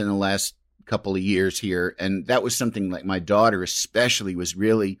divorced within the last couple of years here. And that was something like my daughter especially was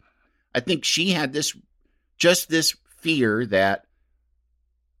really, I think she had this fear that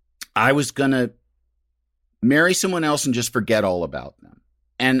I was going to marry someone else and just forget all about them.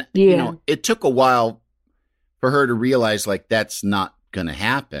 And, it took a while for her to realize like that's not going to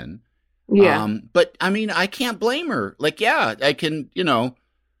happen. Yeah. But I mean, I can't blame her. Like, yeah, I can,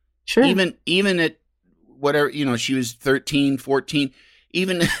 sure. Even at whatever, she was 13, 14,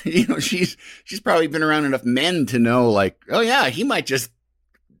 even, she's probably been around enough men to know like, oh yeah, he might just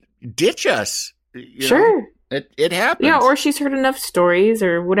ditch us. Sure. It happens. Yeah. Or she's heard enough stories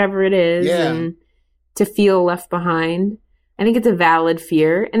or whatever it is. Yeah. And to feel left behind. I think it's a valid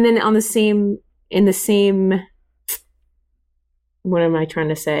fear. And then in the same, what am I trying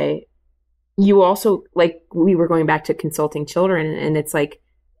to say? You also, like, we were going back to consulting children, and it's like,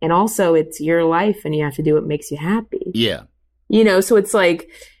 and also it's your life and you have to do what makes you happy. Yeah. So it's like,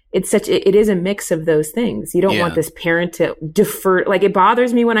 it is a mix of those things. You don't want this parent to defer. Like, it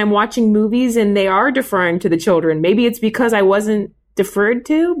bothers me when I'm watching movies and they are deferring to the children. Maybe it's because I wasn't deferred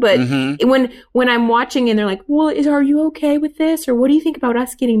to, but when I'm watching and they're like, well, are you okay with this? Or what do you think about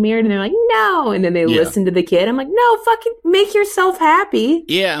us getting married? And they're like, no. And then they listen to the kid. I'm like, no, fucking make yourself happy.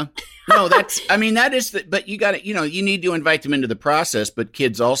 Yeah. No, that is, but you got to, you need to invite them into the process, but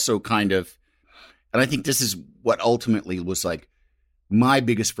kids also kind of, and I think this is what ultimately was like my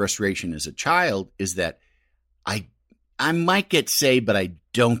biggest frustration as a child is that I might get say, but I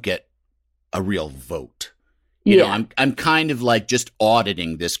don't get a real vote. I'm kind of like just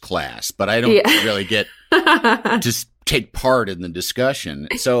auditing this class, but I don't really get to take part in the discussion.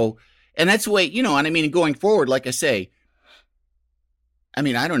 So, and that's the way, and I mean, going forward, like I say, I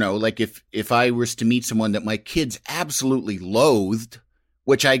mean, I don't know, like if I was to meet someone that my kids absolutely loathed,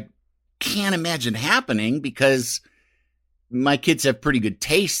 which I can't imagine happening because my kids have pretty good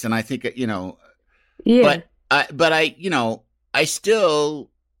taste. And I think, but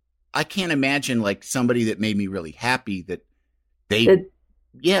I can't imagine like somebody that made me really happy that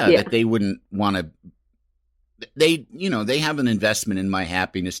that they wouldn't want to, they have an investment in my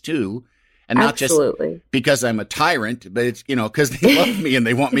happiness too. And not just because I'm a tyrant, but it's, because they love me and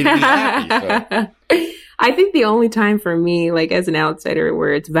they want me to be happy. So. I think the only time for me, like as an outsider,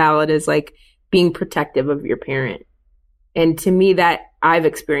 where it's valid is like being protective of your parent. And to me, that I've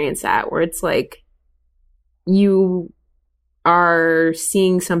experienced that where it's like you are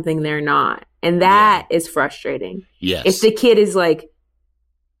seeing something they're not. And that is frustrating. Yes. If the kid is like,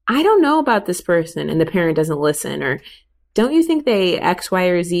 I don't know about this person and the parent doesn't listen, or don't you think they X, Y,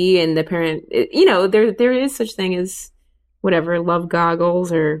 or Z? And the parent, there is such thing as whatever, love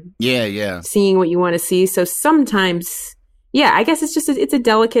goggles or seeing what you want to see. So sometimes, I guess it's a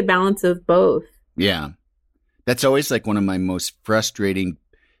delicate balance of both. Yeah. That's always like one of my most frustrating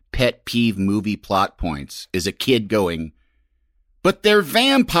pet peeve movie plot points is a kid going, but they're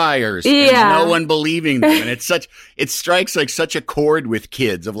vampires. Yeah. And no one believing them. And it strikes like such a chord with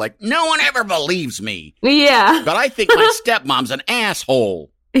kids of like, no one ever believes me. Yeah. But I think my stepmom's an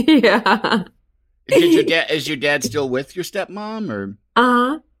asshole. Yeah. Is your dad still with your stepmom or?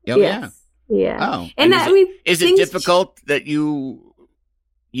 Oh, yes. Yeah. Oh. And is it difficult that you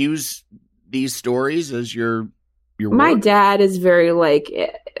use these stories as your work? My dad is very like,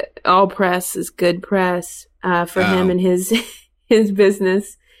 all press is good press, for him and his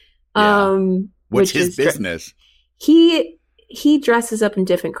business. What's his business? He dresses up in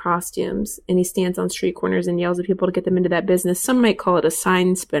different costumes and he stands on street corners and yells at people to get them into that business. Some might call it a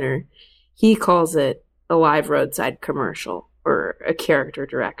sign spinner. He calls it a live roadside commercial or a character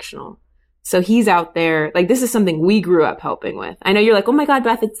directional. So he's out there. Like, this is something we grew up helping with. I know you're like, oh my God,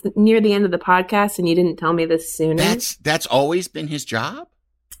 Beth, it's near the end of the podcast and you didn't tell me this sooner. That's always been his job?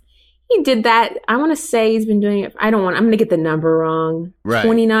 He did that. I want to say he's been doing it. I'm going to get the number wrong. Right.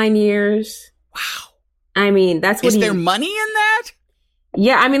 29 years. Wow. I mean, that's what Is there money in that?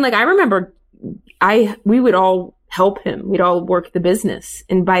 Yeah. I mean, like, I remember we would all help him. We'd all work the business.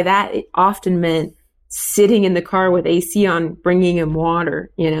 And by that, it often meant sitting in the car with AC on, bringing him water,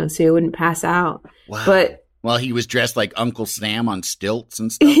 so he wouldn't pass out. Wow. But well, he was dressed like Uncle Sam on stilts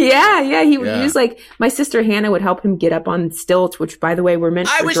and stuff. Yeah. He was like, my sister Hannah would help him get up on stilts, which, by the way, were meant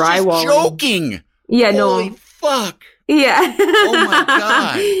for drywall. I was just joking. Yeah, Holy fuck. Yeah. Oh my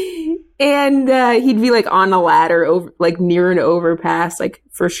God. And he'd be like on a ladder, over, like near an overpass, like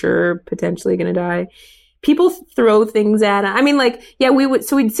for sure, potentially going to die. People throw things at him. I mean, like, yeah, we'd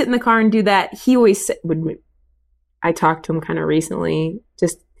sit in the car and do that. He always I talked to him kind of recently,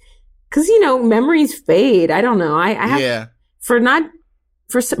 just because, memories fade. I don't know. I have, for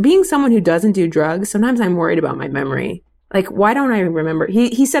being someone who doesn't do drugs, sometimes I'm worried about my memory. Like, why don't I remember?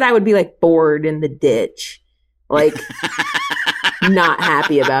 He said I would be like bored in the ditch, like not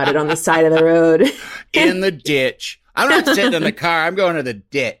happy about it on the side of the road. In the ditch. I'm not sitting in the car. I'm going to the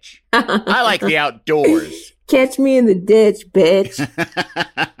ditch. I like the outdoors. Catch me in the ditch, bitch.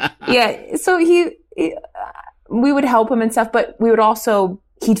 Yeah. So we would help him and stuff, but we would also,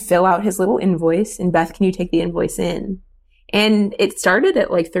 he'd fill out his little invoice and Beth, can you take the invoice in? And it started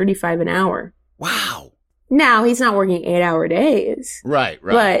at like $35 an hour. Wow. Now he's not working 8-hour days. Right.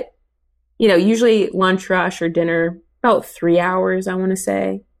 But, usually lunch rush or dinner, about 3 hours, I want to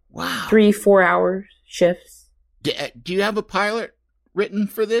say. Wow. 3-4 hour shifts. Do you have a pilot written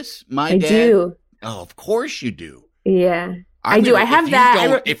for this? I do. Oh, of course you do. Yeah, I do. I have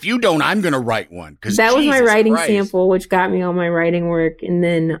that. If you don't, I'm going to write one. That was my writing sample, which got me all my writing work. And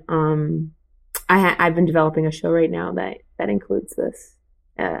then I've been developing a show right now that includes this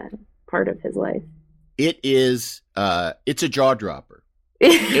part of his life. It is. It's a jaw dropper.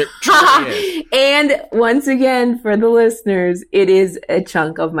 It truly is. And once again, for the listeners, it is a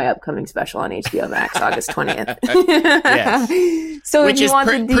chunk of my upcoming special on HBO Max, August 20th. Yes. So which if you is want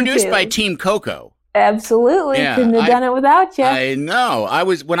the details, produced by Team Coco. Absolutely. Yeah, Couldn't have done it without you. I know.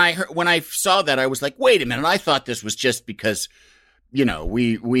 When I saw that, I was like, wait a minute. I thought this was just because,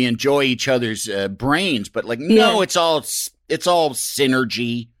 we enjoy each other's brains, but like, no, it's all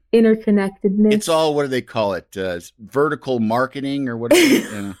synergy. Interconnectedness. It's all, what do they call it? Vertical marketing or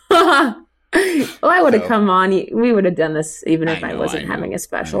whatever. Well, I would have come on. We would have done this even if I wasn't having a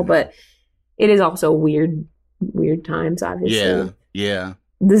special, but it is also weird times, obviously. Yeah.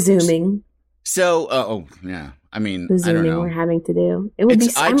 The Zooming. So, yeah. I mean, the Zooming I don't know. we're having to do. It would be.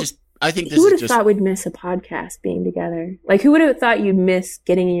 I think this who would is have thought we'd miss a podcast being together? Like, who would have thought you'd miss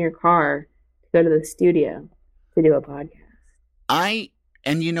getting in your car to go to the studio to do a podcast?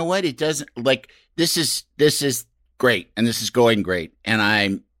 And you know what? It doesn't, like, this is great, and this is going great, and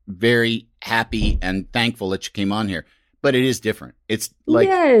I'm very happy and thankful that you came on here. But it is different. It's like,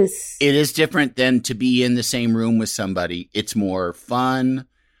 yes, it is different than to be in the same room with somebody. It's more fun.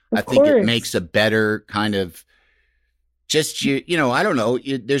 I think it makes a better kind of, just, I don't know.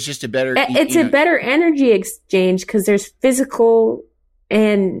 There's just a better. It's a better energy exchange because there's physical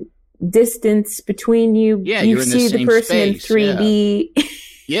and distance between you. Yeah, you you're in see the the person space, in 3D.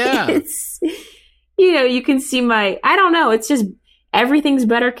 Yeah. It's, you can see I don't know. It's just, everything's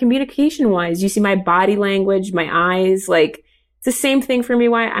better communication wise. You see my body language, my eyes, like it's the same thing for me.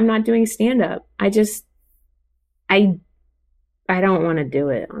 Why I'm not doing stand up. I don't want to do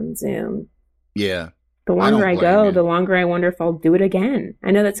it on Zoom. Yeah. The longer I go, the longer I wonder if I'll do it again.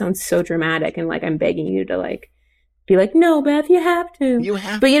 I know that sounds so dramatic and like I'm begging you to like be like, no, Beth, you have to. You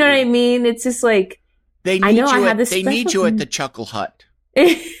have but to. you know what I mean? It's just like, they need you at the Chuckle Hut.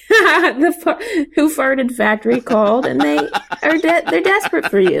 Who Farted Factory called, and they're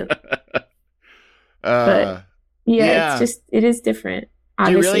desperate for you. But it's it is different.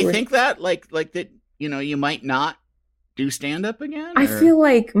 Obviously, do you really think that, like that? You might not do stand up again. I feel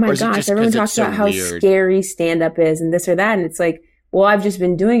like, my gosh, everyone talks about how scary stand up is, and this or that, and it's like, well, I've just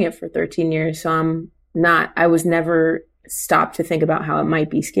been doing it for 13 years, so I was never stopped to think about how it might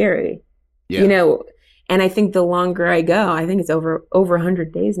be scary. Yeah. And I think the longer I go, I think it's over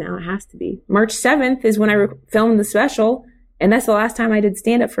 100 days now. It has to be. March 7th is when I filmed the special. And that's the last time I did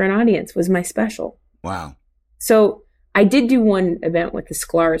stand up for an audience, was my special. Wow. So I did do one event with the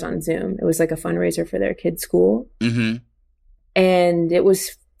Sklar's on Zoom. It was like a fundraiser for their kids' school. Mm-hmm. And it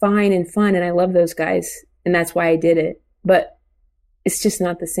was fine and fun. And I love those guys. And that's why I did it. But it's just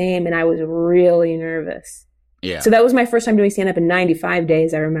not the same. And I was really nervous. Yeah. So that was my first time doing stand up in 95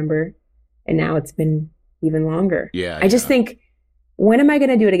 days, I remember. And now it's been even longer. Yeah. I just think, when am I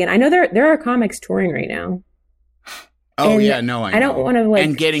going to do it again? I know there are comics touring right now. Oh, and yeah. No, I don't want to like.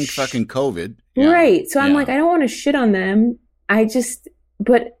 And getting fucking COVID. Yeah. Right. So I'm like, I don't want to shit on them.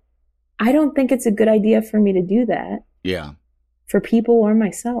 But I don't think it's a good idea for me to do that. Yeah. For people or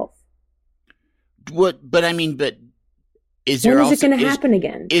myself. But is there when also. Is it going to happen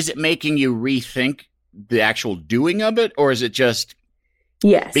again? Is it making you rethink the actual doing of it, or is it just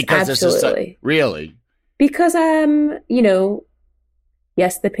Yes, because absolutely. This is really? Because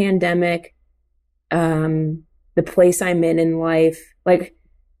yes, the pandemic, the place I'm in life, like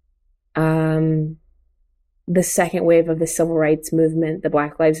the second wave of the civil rights movement, the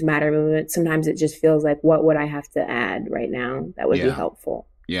Black Lives Matter movement, sometimes it just feels like, what would I have to add right now that would be helpful?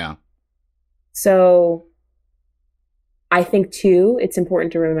 Yeah. So I think, too, it's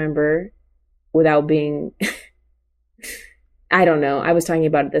important to remember without being, I don't know. I was talking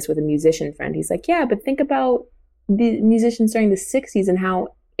about this with a musician friend. He's like, yeah, but think about the musicians during the 60s and how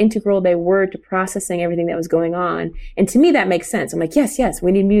integral they were to processing everything that was going on. And to me, that makes sense. I'm like, yes,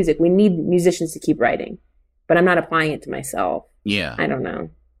 we need music. We need musicians to keep writing. But I'm not applying it to myself. Yeah. I don't know.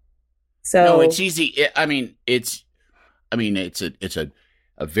 So no, it's easy. It's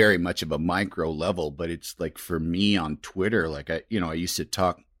a very much of a micro level, but it's like for me on Twitter, like I used to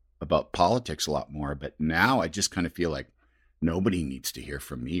talk about politics a lot more, but now I just kind of feel like nobody needs to hear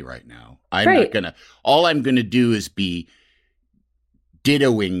from me right now. All I'm going to do is be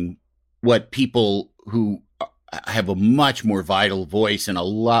dittoing what people who have a much more vital voice and a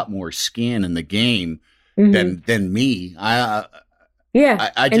lot more skin in the game than me. I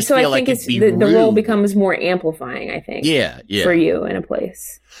just feel like it'd be the role becomes more amplifying, I think. Yeah. For you in a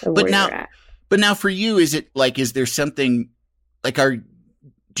place of where you're at. But now for you, is there something like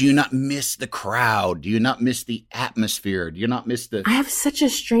do you not miss the crowd? Do you not miss the atmosphere? Do you not miss I have such a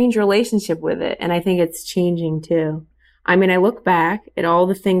strange relationship with it, and I think it's changing too. I mean, I look back at all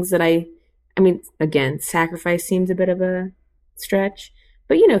the things that again, sacrifice seems a bit of a stretch,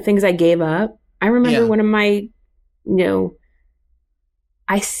 but things I gave up. I remember one of my,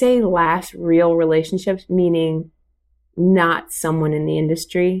 I say last real relationships, meaning not someone in the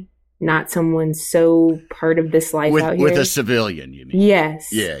industry, not someone so part of this life out here. With a civilian, you mean? Yes.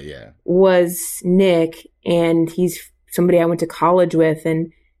 Yeah. Was Nick, and he's somebody I went to college with,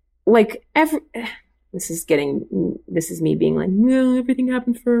 and like this is me being like, no, everything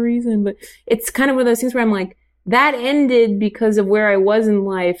happens for a reason, but it's kind of one of those things where I'm like, that ended because of where I was in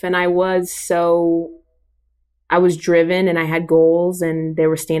life, and I was driven and I had goals and they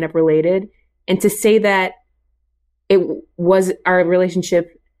were stand-up related. And to say that our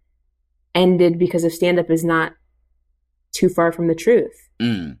relationship ended because of stand-up is not too far from the truth.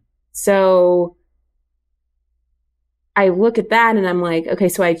 So I look at that and I'm like, okay,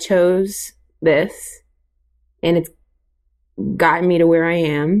 so I chose this and it's gotten me to where I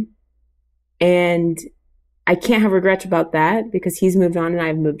am. And I can't have regrets about that because he's moved on and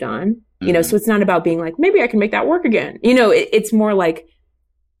I've moved on. So it's not about being like, maybe I can make that work again. It's more like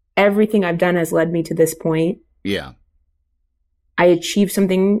everything I've done has led me to this point. Yeah. I achieved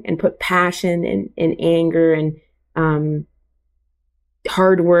something and put passion and anger and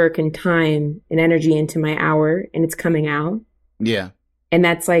hard work and time and energy into my hour, and it's coming out. Yeah. And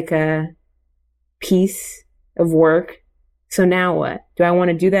that's like a piece of work. So now what? Do I want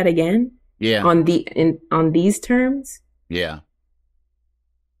to do that again? Yeah. On these terms? Yeah.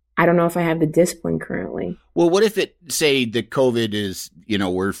 I don't know if I have the discipline currently. Well, what if the COVID is,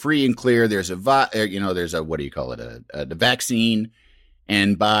 we're free and clear. There's there's a, what do you call it? The vaccine.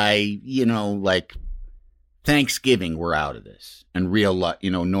 And by, like Thanksgiving, we're out of this and real life,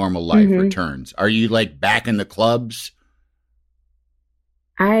 normal life returns. Are you like back in the clubs?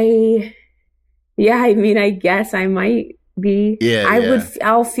 I guess I might be. Yeah.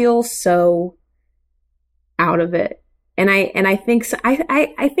 I'll feel so out of it. And I think so,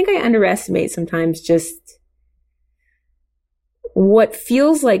 I think I underestimate sometimes just what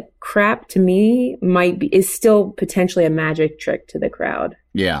feels like crap to me is still potentially a magic trick to the crowd.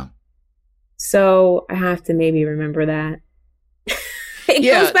 Yeah. So I have to maybe remember that. It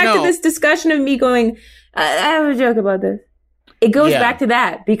goes back to this discussion of me going, I have a joke about this. It goes back to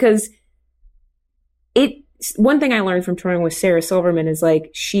that because one thing I learned from touring with Sarah Silverman is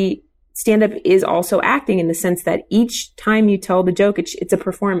like stand-up is also acting in the sense that each time you tell the joke, it's a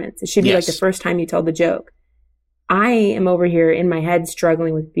performance. It should be like the first time you tell the joke. I am over here in my head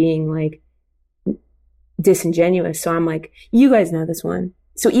struggling with being like disingenuous. So I'm like, you guys know this one.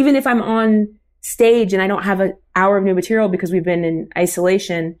 So even if I'm on stage and I don't have an hour of new material because we've been in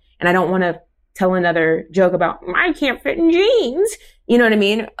isolation and I don't want to tell another joke about I can't fit in jeans, you know what I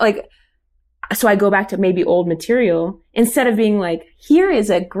mean? Like, so I go back to maybe old material instead of being like, here is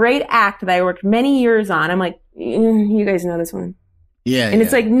a great act that I worked many years on. I'm like, you guys know this one. Yeah. And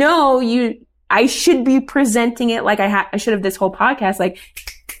it's like, no, I should be presenting it like I should have this whole podcast. Like,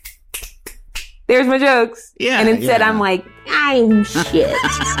 there's my jokes. Yeah. And instead I'm like, I'm shit.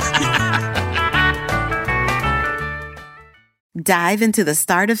 Dive into the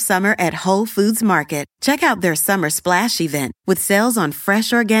start of summer at Whole Foods Market. Check out their Summer Splash event with sales on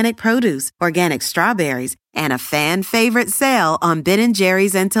fresh organic produce, organic strawberries, and a fan favorite sale on Ben &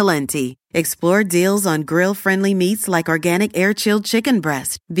 Jerry's and Talenti. Explore deals on grill-friendly meats like organic air-chilled chicken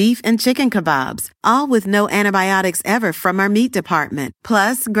breast, beef and chicken kebabs, all with no antibiotics ever from our meat department.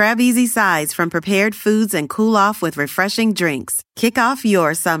 Plus, grab easy sides from prepared foods and cool off with refreshing drinks. Kick off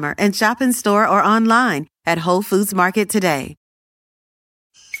your summer and shop in store or online at Whole Foods Market today.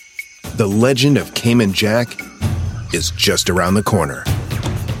 The legend of Cayman Jack is just around the corner.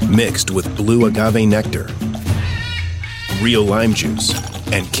 Mixed with blue agave nectar, real lime juice,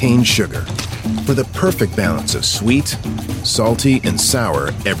 and cane sugar for the perfect balance of sweet, salty, and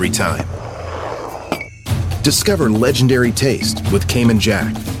sour every time. Discover legendary taste with Cayman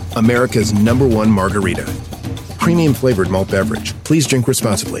Jack, America's #1 margarita. Premium flavored malt beverage. Please drink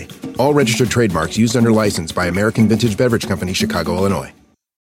responsibly. All registered trademarks used under license by American Vintage Beverage Company, Chicago, Illinois.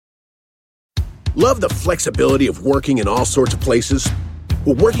 Love the flexibility of working in all sorts of places?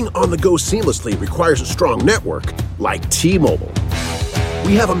 Well, working on the go seamlessly requires a strong network like T-Mobile.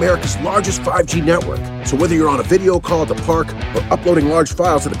 We have America's largest 5G network, so whether you're on a video call at the park or uploading large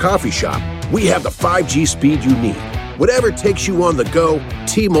files at a coffee shop, we have the 5G speed you need. Whatever takes you on the go,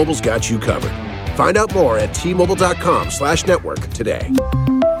 T-Mobile's got you covered. Find out more at T-Mobile.com/network today.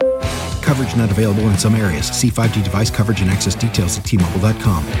 Coverage not available in some areas. See 5G device coverage and access details at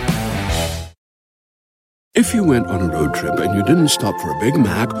T-Mobile.com. If you went on a road trip and you didn't stop for a Big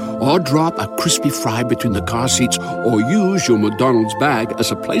Mac or drop a crispy fry between the car seats or use your McDonald's bag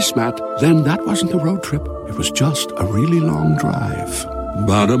as a placemat, then that wasn't a road trip. It was just a really long drive.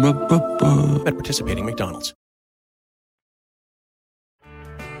 Ba-da-ba-ba-ba. At participating McDonald's.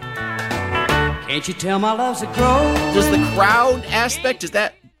 Can't you tell my love's a crow? Does the crowd aspect,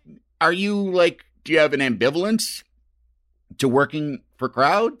 are you like, do you have an ambivalence to working for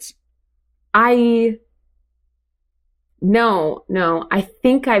crowds? No. I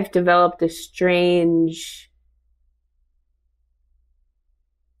think I've developed a strange,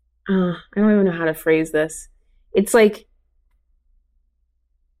 I don't even know how to phrase this. It's like,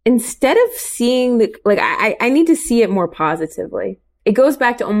 instead of seeing I need to see it more positively. It goes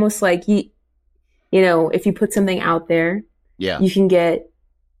back to almost like, you know, if you put something out there, you can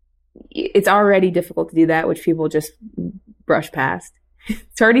it's already difficult to do that, which people just brush past.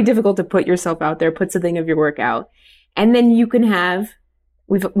 It's already difficult to put yourself out there, put something of your work out. And then you can have,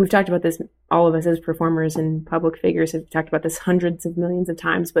 we've talked about this, all of us as performers and public figures have talked about this hundreds of millions of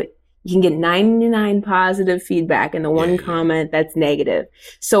times, but you can get 99 positive feedback and the one comment that's negative.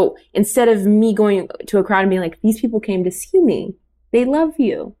 So instead of me going to a crowd and being like, these people came to see me, they love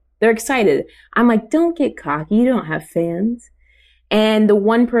you, they're excited. I'm like, don't get cocky, you don't have fans. And the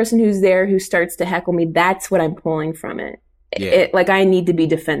one person who's there who starts to heckle me, that's what I'm pulling from it. Like I need to be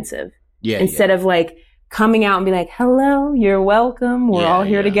defensive. Instead of like, coming out and be like, hello, you're welcome. We're all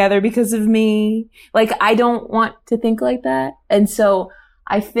here together because of me. Like, I don't want to think like that. And so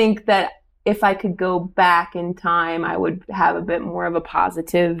I think that if I could go back in time, I would have a bit more of a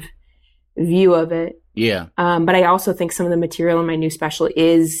positive view of it. Yeah. But I also think some of the material in my new special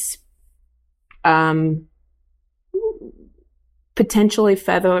is potentially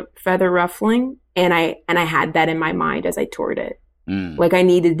feather ruffling. And I had that in my mind as I toured it. Like I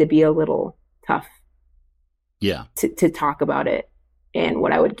needed to be a little tough. Yeah. To talk about it and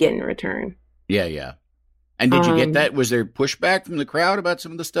what I would get in return. Yeah. And did you get that? Was there pushback from the crowd about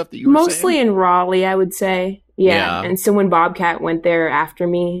some of the stuff that you were saying? Mostly in Raleigh, I would say. Yeah. And so when Bobcat went there after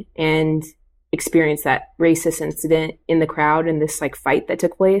me and experienced that racist incident in the crowd and this like fight that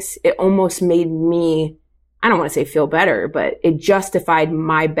took place, it almost made me, I don't want to say feel better, but it justified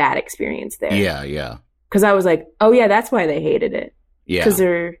my bad experience there. Yeah. Because I was like, oh yeah, that's why they hated it. Yeah.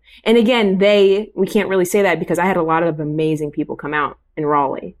 And again, we can't really say that because I had a lot of amazing people come out in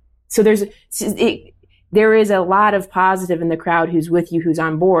Raleigh. So there is a lot of positive in the crowd who's with you, who's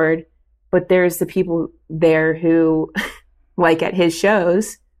on board, but there's the people there who, like at his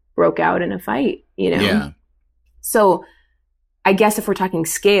shows, broke out in a fight, you know? Yeah. So I guess if we're talking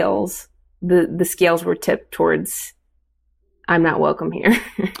scales, the scales were tipped towards, I'm not welcome here.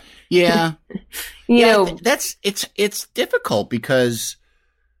 Yeah. you know, it's difficult because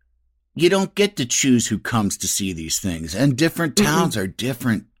you don't get to choose who comes to see these things, and different towns are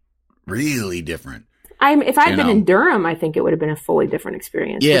different, really different. If I'd been in Durham, I think it would have been a fully different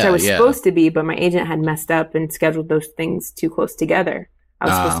experience, which I was supposed to be, but my agent had messed up and scheduled those things too close together. I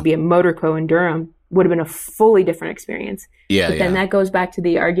was supposed to be a Motorco in Durham. Would have been a fully different experience. But then that goes back to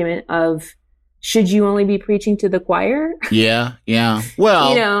the argument of, should you only be preaching to the choir? Yeah.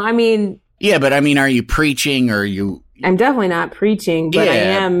 Well, you know, I mean. Yeah, but I mean, are you preaching or you I'm definitely not preaching, but I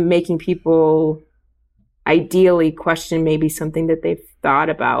am making people ideally question maybe something that they've thought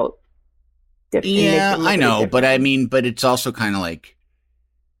about. Yeah, I know, but I mean, but it's also kind of like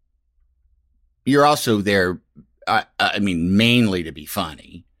you're also there. I mean, mainly to be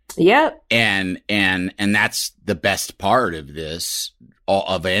funny. Yep. And that's the best part of this,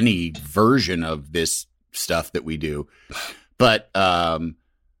 of any version of this stuff that we do. But I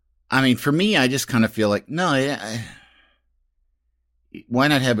mean, for me, I just kind of feel like, no, why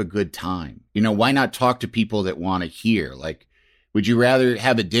not have a good time? You know, why not talk to people that want to hear? Like, would you rather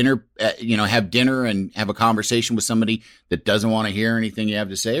have a dinner, have dinner and have a conversation with somebody that doesn't want to hear anything you have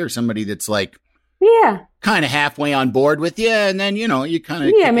to say, or somebody that's like, yeah, kind of halfway on board with you, and then you kind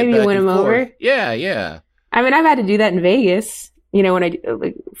of maybe you win them over. Yeah. I mean, I've had to do that in Vegas. You know, when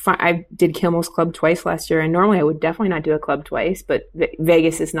I did Kimmel's Club twice last year, and normally I would definitely not do a club twice, but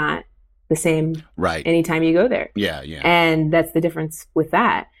Vegas is not the same right anytime you go there. Yeah. And that's the difference with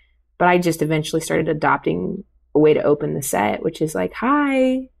that. But I just eventually started adopting a way to open the set, which is like,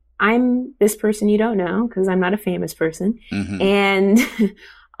 hi, I'm this person you don't know because I'm not a famous person. Mm-hmm. And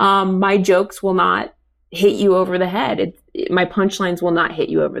my jokes will not hit you over the head. My punchlines will not hit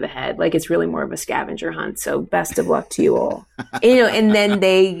you over the head. Like, it's really more of a scavenger hunt. So best of luck to you all. And then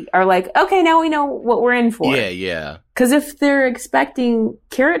they are like, okay, now we know what we're in for. Yeah. Because if they're expecting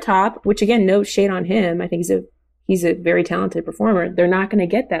Carrot Top, which again, no shade on him, I think he's a very talented performer. They're not going to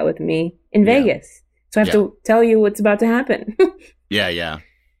get that with me in Vegas. So I have to tell you what's about to happen. Yeah.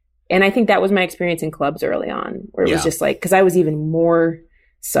 And I think that was my experience in clubs early on, where it was just like, because I was even more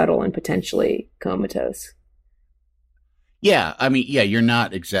subtle and potentially comatose. Yeah, I mean, you're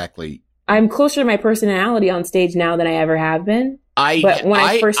not exactly. I'm closer to my personality on stage now than I ever have been. But when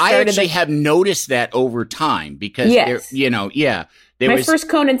I first started, I actually have noticed that over time because, my first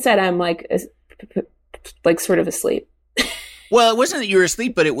Conan set, I'm like sort of asleep. Well, it wasn't that you were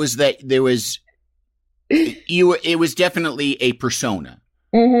asleep, but it was that there was, it was definitely a persona,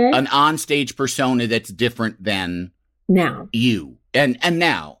 an onstage persona that's different than now you. And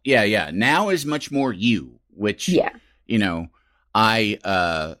now, now is much more you, which, takes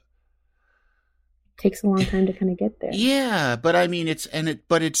a long time to kind of get there. Yeah, but I mean, it's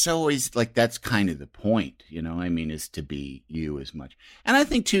always like, that's kind of the point, I mean, is to be you as much. And I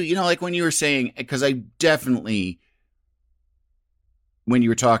think too, like when you were saying, because I definitely, when you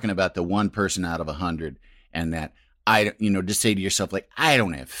were talking about the 1 person out of 100 and that, to say to yourself, like, I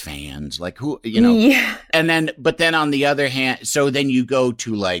don't have fans, like who, yeah. And then, but then on the other hand, so then you go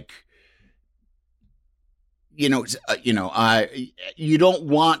to like, you don't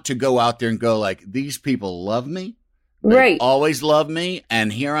want to go out there and go like, these people love me. They right. always love me.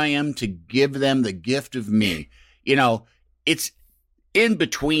 And here I am to give them the gift of me. It's in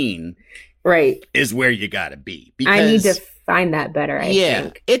between. Right. Is where you got to be. Because, I need to find that better. I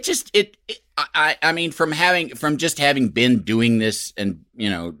think. It just, I mean, from just having been doing this and,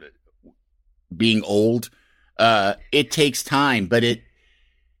 being old, it takes time, but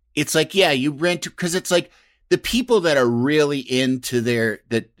it's like, you rent, because it's like the people that are really into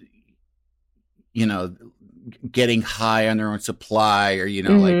getting high on their own supply or,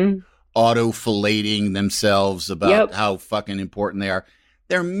 like auto filleting themselves about how fucking important they are.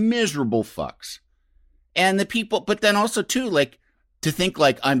 They're miserable fucks. And the people, but then also too, like, to think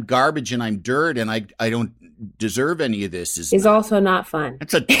like I'm garbage and I'm dirt and I don't deserve any of this is also not fun.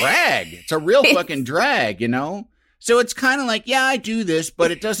 It's a drag. It's a real fucking drag, So it's kind of like, I do this,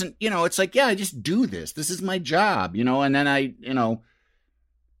 but it doesn't, it's like, I just do this. This is my job, and then I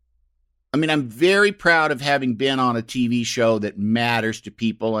mean, I'm very proud of having been on a TV show that matters to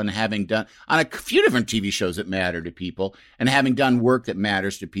people and having done on a few different TV shows that matter to people and having done work that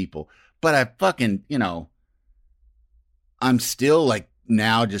matters to people. But I fucking, I'm still like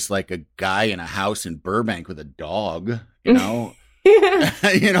now just like a guy in a house in Burbank with a dog, who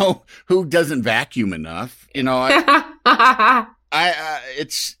doesn't vacuum enough, it's,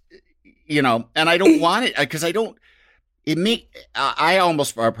 and I don't want it because I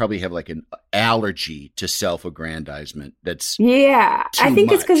almost probably have like an allergy to self-aggrandizement. That's I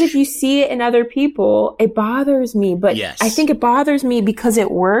think it's because if you see it in other people, it bothers me, but I think it bothers me because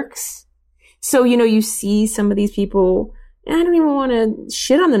it works. So, you see some of these people, and I don't even want to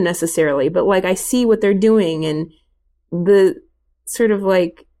shit on them necessarily, but like I see what they're doing and the sort of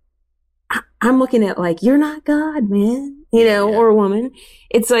like, I'm looking at like, you're not God, man, or a woman.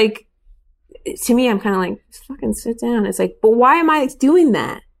 It's like, to me, I'm kind of like, just fucking sit down. It's like, but why am I doing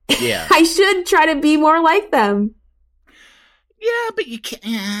that? Yeah. I should try to be more like them. Yeah, but you can't,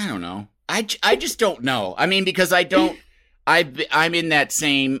 I don't know. I just don't know. I mean, because I'm in that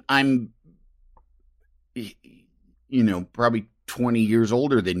same, probably 20 years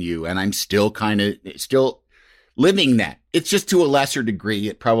older than you, and I'm still still living that. It's just to a lesser degree.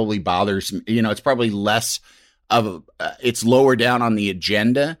 It probably bothers me. It's probably less of it's lower down on the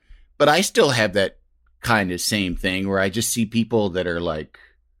agenda, but I still have that kind of same thing where I just see people that are like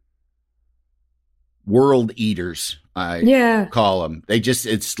world eaters. I call them.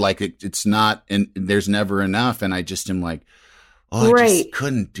 It's like, it's not, and there's never enough. And I just am like, I just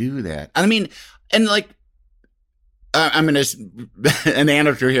couldn't do that. I mean, and like, I'm going to an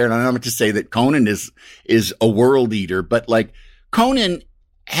anecdote here, and I'm going to say that Conan is a world eater, but like Conan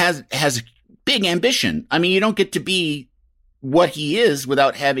has big ambition. I mean, you don't get to be what he is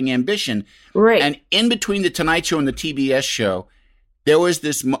without having ambition. Right. And in between the Tonight Show and the TBS show, there was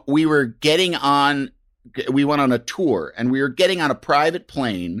this, we went on a tour, and we were getting on a private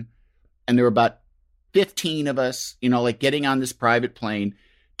plane, and there were about 15 of us, like getting on this private plane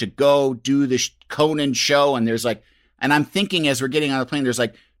to go do the Conan show. And there's like, and I'm thinking as we're getting on the plane, there's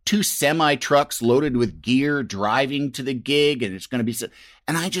like 2 semi trucks loaded with gear driving to the gig, and it's going to be,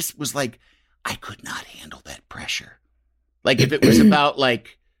 and I just was like, I could not handle that pressure. Like if it was about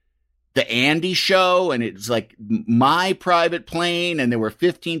like the Andy show, and it was like my private plane, and there were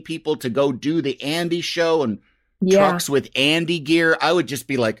 15 people to go do the Andy show, and trucks with Andy gear, I would just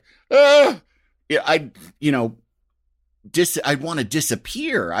be like, I'd want to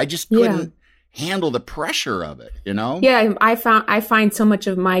disappear. I just couldn't handle the pressure of it, Yeah, I find so much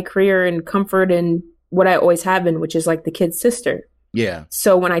of my career and comfort in what I always have been, which is like the kid's sister. Yeah.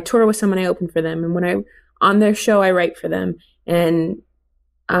 So when I tour with someone, I open for them, and when I on their show, I write for them, and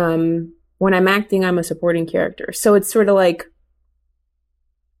when I'm acting, I'm a supporting character. So it's sort of like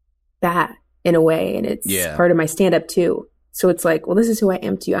that in a way, and it's part of my stand-up too. So it's like, well, this is who I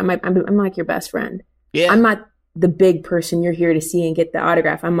am to you. I'm like your best friend. Yeah. I'm not the big person you're here to see and get the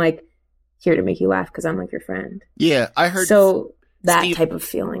autograph. I'm like here to make you laugh because I'm like your friend. Yeah, I heard. So that type of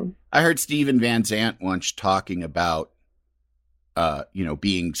feeling. I heard Steven Van Zandt once talking about,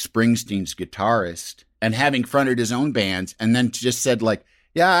 being Springsteen's guitarist and having fronted his own bands, and then just said like,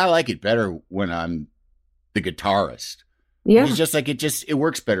 yeah, I like it better when I'm the guitarist. Yeah. He's just like, it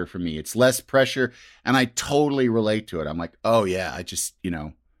works better for me. It's less pressure. And I totally relate to it. I'm like, oh yeah, I just,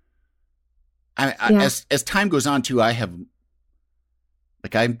 as time goes on too, I'm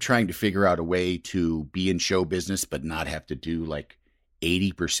trying to figure out a way to be in show business, but not have to do like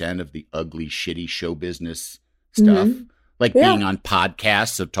 80% of the ugly, shitty show business stuff. Mm-hmm. Like being on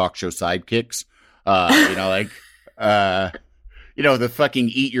podcasts of talk show sidekicks, the fucking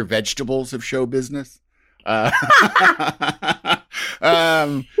eat your vegetables of show business. No,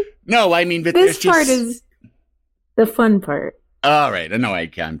 I mean, but this part is the fun part. All right. I know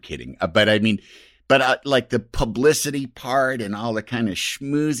I'm kidding. But I mean, like the publicity part and all the kind of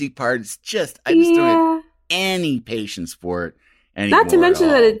schmoozy part, it's just, I just don't have any patience for it anymore. Not to mention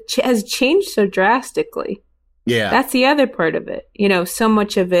that it has changed so drastically. Yeah. That's the other part of it. So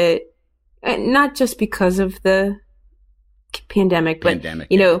much of it, not just because of the pandemic, but,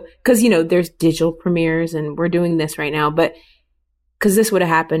 because, there's digital premieres and we're doing this right now, but because this would have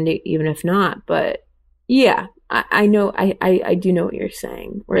happened even if not. But yeah, I know, I do know what you're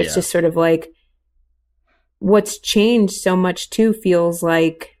saying, where it's just sort of like what's changed so much too feels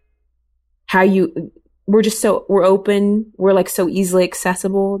like we're open. We're like so easily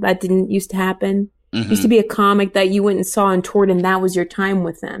accessible. That didn't used to happen. Mm-hmm. Used to be a comic that you went and saw and toured, and that was your time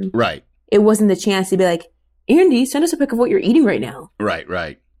with them. Right. It wasn't the chance to be like, Andy, send us a pic of what you're eating right now. Right.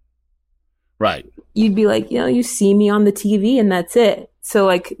 You'd be like, you see me on the TV and that's it. So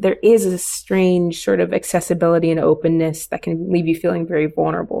like there is a strange sort of accessibility and openness that can leave you feeling very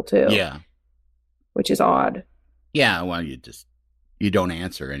vulnerable too. Yeah. Which is odd. Yeah. Well, you don't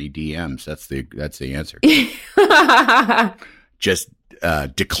answer any DMs. That's the answer. Just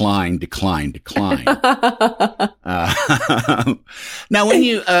decline. Now,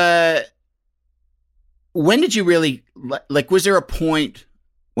 when did you really, like, was there a point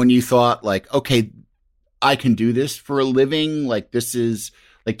when you thought, like, okay, I can do this for a living? Like, this is,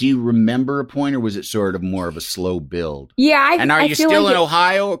 like, do you remember a point, or was it sort of more of a slow build? Yeah. And are you still in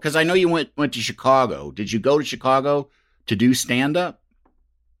Ohio? Because I know you went to Chicago. Did you go to Chicago to do stand-up?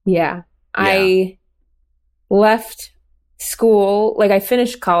 Yeah. I left school. Like, I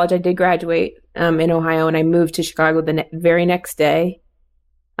finished college. I did graduate in Ohio, and I moved to Chicago the very next day.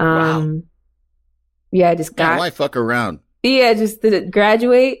 Wow. Yeah, I just got... why fuck around? Yeah, just did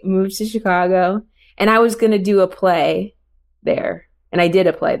graduate, moved to Chicago, and I was going to do a play there. And I did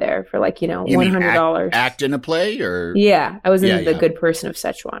a play there for like, $100. Act in a play, or? Yeah, I was in The Good Person of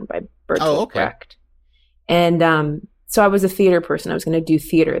Szechuan by Bertolt Brecht. And so I was a theater person. I was going to do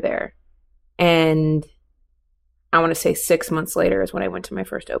theater there. And I want to say 6 months later is when I went to my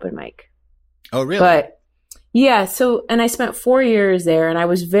first open mic. Oh, really? But yeah, so, and I spent 4 years there, and I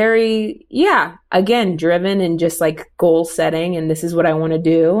was very, again, driven and just like goal setting, and this is what I want to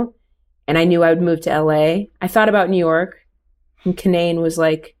do. And I knew I would move to LA. I thought about New York, and Canaan was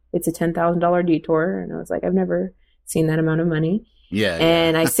like, it's a $10,000 detour. And I was like, I've never seen that amount of money. Yeah.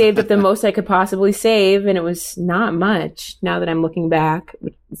 And I saved up the most I could possibly save, and it was not much. Now that I'm looking back,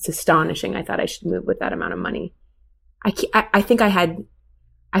 it's astonishing. I thought I should move with that amount of money. I think I had,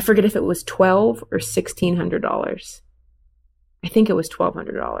 I forget if it was $1,200 or $1,600. I think it was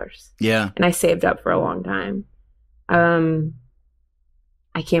 $1,200. Yeah. And I saved up for a long time.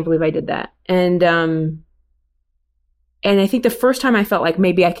 I can't believe I did that. And I think the first time I felt like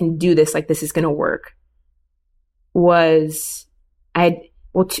maybe I can do this, like this is going to work, was I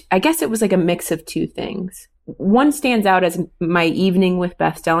guess it was like a mix of two things. One stands out as my evening with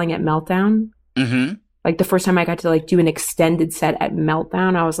Beth Stelling at Meltdown. Mm-hmm. Like the first time I got to like do an extended set at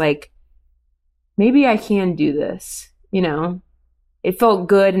Meltdown, I was like, maybe I can do this. You know, it felt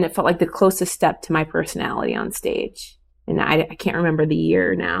good, and it felt like the closest step to my personality on stage. And I can't remember the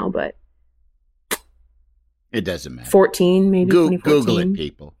year now, but it doesn't matter. 14, maybe. Google it,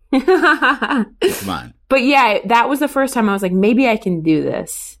 people. Come on. But yeah, that was the first time I was like, maybe I can do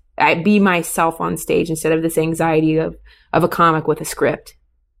this. I be myself on stage instead of this anxiety of a comic with a script.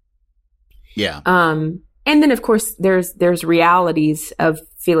 Yeah. And then of course there's realities of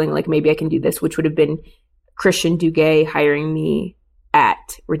feeling like maybe I can do this, which would have been Christian Duguay hiring me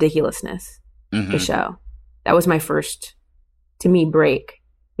at Ridiculousness, the show. That was my first, to me, break,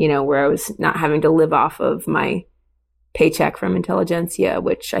 you know, where I was not having to live off of my paycheck from Intelligentsia,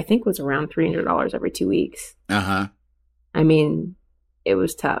 which I think was around $300 every 2 weeks. Uh-huh. I mean, it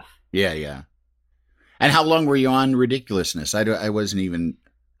was tough. Yeah, yeah. And how long were you on Ridiculousness? I wasn't even...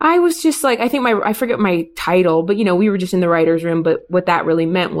 I was just like, I forget my title, but, you know, we were just in the writer's room. But what that really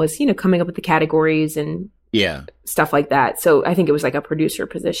meant was, you know, coming up with the categories and stuff like that. So I think it was like a producer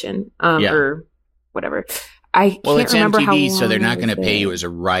position or whatever. I can't remember MTV, how long so they're not going to pay you there. as a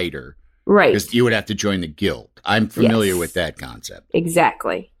writer. Right. Because you would have to join the guild. I'm familiar with that concept.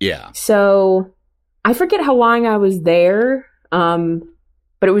 Exactly. Yeah. So I forget how long I was there, but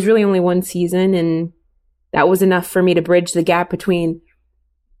it was really only one season. And that was enough for me to bridge the gap between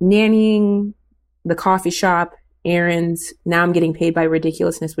nannying, the coffee shop, errands. Now I'm getting paid by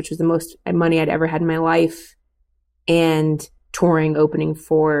Ridiculousness, which was the most money I'd ever had in my life, and touring, opening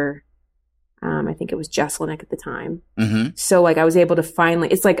for, I think it was Jesselnick at the time. Mm-hmm. So like I was able to finally,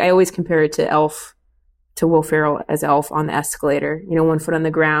 it's like I always compare it to Elf, to Will Ferrell as Elf on the escalator, you know, 1 foot on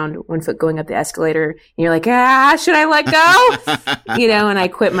the ground, 1 foot going up the escalator. And you're like, should I let go? You know, and I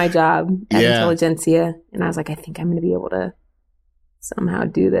quit my job at Intelligentsia, and I was like, I think I'm going to be able to somehow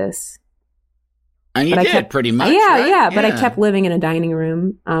do this. And you did pretty much. But I kept living in a dining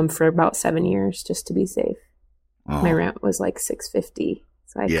room for about 7 years just to be safe. Oh. My rent was like $650,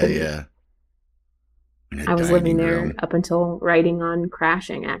 so I couldn't. I was living there up until writing on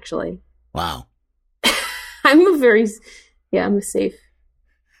Crashing, actually. Wow. I'm a safe.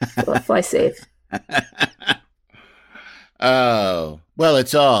 Fly safe. Oh, well,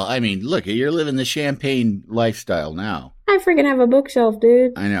 it's all, I mean, look, you're living the champagne lifestyle now. I freaking have a bookshelf,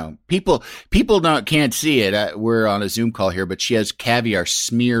 dude. I know. People can't see it. We're on a Zoom call here, but she has caviar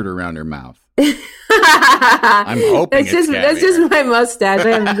smeared around her mouth. I'm hoping that's just my mustache. I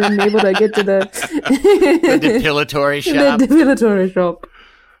haven't been able to get to the depilatory shop. The depilatory shop.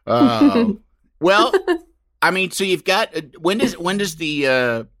 Oh, well, I mean, so you've got when does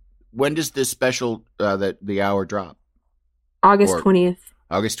this special the hour drop? August 20th.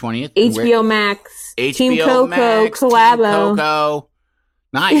 August 20th. HBO Max. Team Coco collabo. Team Coco.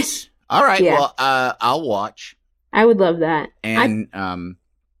 Nice. All right. Yeah. Well, I'll watch. I would love that. And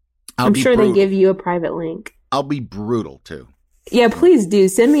I'm sure they give you a private link. I'll be brutal too. Yeah, please do.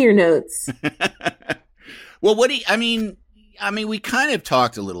 Send me your notes. Well, I mean, we kind of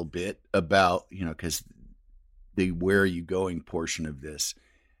talked a little bit about, you know, because the where are you going portion of this.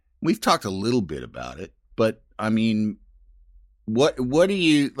 We've talked a little bit about it, but I mean, what do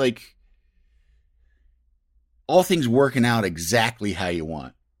you like? All things working out exactly how you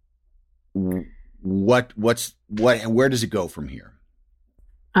want. Where does it go from here?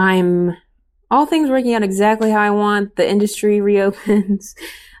 All things working out exactly how I want. The industry reopens.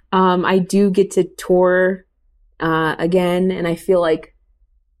 I do get to tour again, and I feel like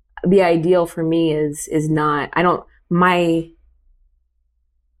the ideal for me is not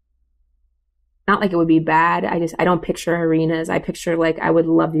like it would be bad. I don't picture arenas. I picture like I would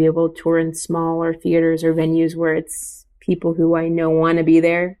love to be able to tour in smaller theaters or venues where it's people who I know want to be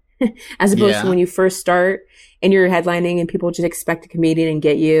there. as opposed Yeah. to when you first start and you're headlining and people just expect a comedian and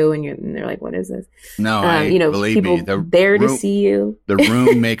get you and they're like, what is this? No, believe people me, the there to room- see you. The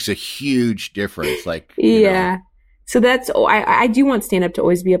room makes a huge difference. Like, you Yeah. know. So I do want stand up to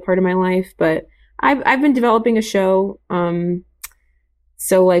always be a part of my life, but I've been developing a show.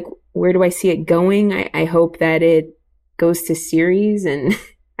 So like, where do I see it going? I hope that it goes to series and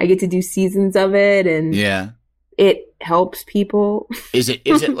I get to do seasons of it and Yeah. it helps people. Is it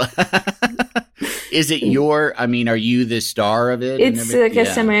is it your, I mean, are you the star of it? and It's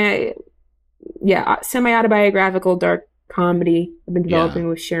everything? like a semi-autobiographical dark comedy I've been developing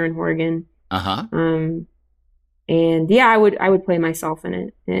with Sharon Horgan. Uh-huh. And yeah, I would play myself in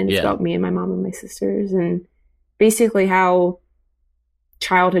it. And it's Yeah. about me and my mom and my sisters and basically how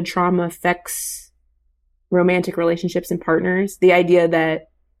childhood trauma affects romantic relationships and partners. The idea that,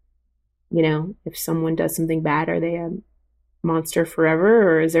 you know, if someone does something bad, are they a monster forever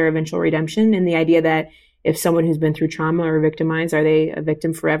or is there eventual redemption? And the idea that if someone who's been through trauma or victimized, are they a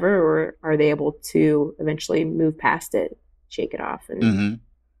victim forever or are they able to eventually move past it, shake it off and Mm-hmm.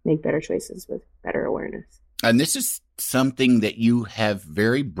 make better choices with better awareness? And this is something that you have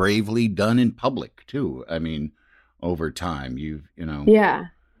very bravely done in public too. I mean, over time, you know. Yeah,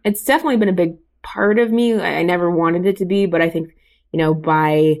 it's definitely been a big part of me. I never wanted it to be, but I think, you know,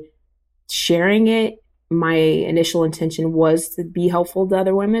 by sharing it, my initial intention was to be helpful to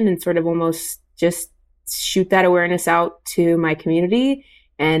other women and sort of almost just shoot that awareness out to my community.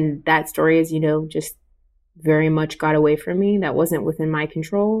 And that story is, you know, just very much got away from me. That wasn't within my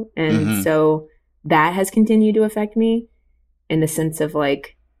control. And so that has continued to affect me in the sense of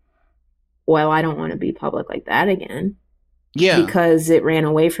like, well, I don't want to be public like that again. Yeah. Because it ran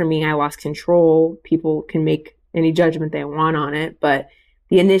away from me. I lost control. People can make any judgment they want on it. But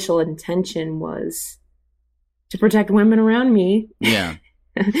the initial intention was to protect women around me. Yeah.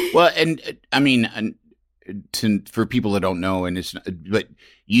 Well, and I mean, for people that don't know, but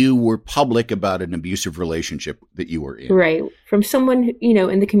you were public about an abusive relationship that you were in. Right. From someone, you know,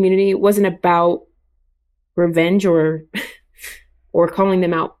 in the community. It wasn't about revenge or calling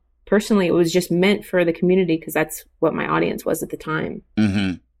them out personally. It was just meant for the community because that's what my audience was at the time.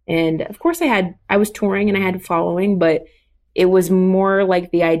 Mm-hmm. And of course I was touring and I had a following, but it was more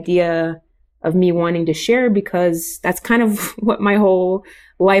like the idea of me wanting to share because that's kind of what my whole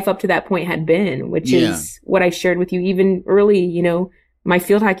life up to that point had been, which is what I shared with you even early, you know, my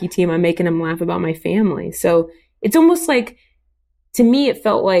field hockey team, I'm making them laugh about my family. So it's almost like, to me, it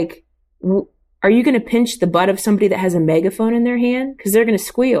felt like, are you going to pinch the butt of somebody that has a megaphone in their hand? Because they're going to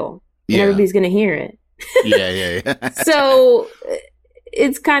squeal and everybody's going to hear it. Yeah. So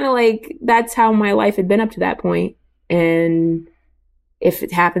it's kind of like, that's how my life had been up to that point. And if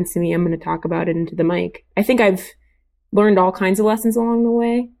it happens to me, I'm going to talk about it into the mic. I think I've learned all kinds of lessons along the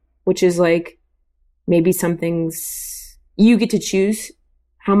way, which is like, maybe some things you get to choose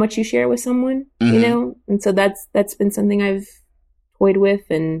how much you share with someone, you know? And so that's been something I've toyed with,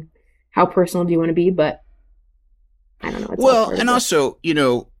 and how personal do you want to be? But I don't know. It's well, and also, you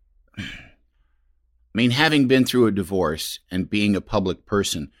know, I mean, having been through a divorce and being a public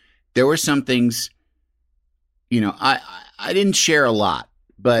person, there were some things, you know, I didn't share a lot,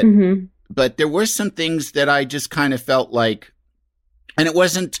 but there were some things that I just kind of felt like, and it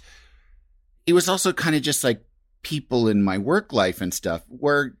was also kind of just like people in my work life and stuff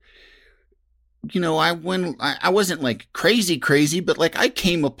where, you know, I wasn't like crazy, but like I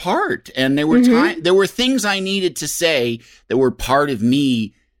came apart, and there were there were things I needed to say that were part of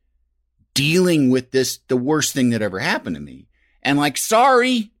me dealing with the worst thing that ever happened to me. And like,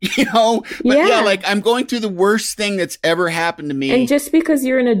 sorry, you know, but yeah, like I'm going through the worst thing that's ever happened to me. And just because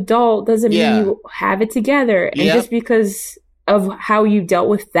you're an adult doesn't mean you have it together. And just because of how you dealt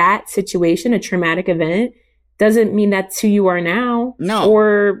with that situation, a traumatic event, doesn't mean that's who you are now. No.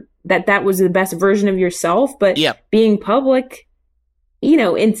 Or that was the best version of yourself. But being public, you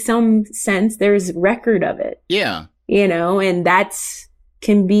know, in some sense, there's record of it. Yeah. You know, and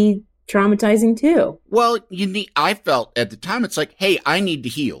can be traumatizing too. Well, I felt at the time, it's like, hey, I need to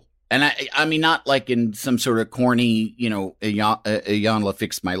heal. And I mean, not like in some sort of corny, you know, Iyanla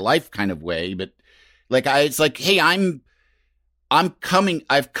fixed my life kind of way, but like, it's like, hey, I've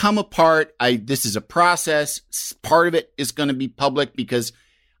come apart. This is a process. Part of it is going to be public because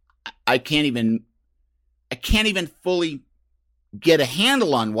I can't even fully get a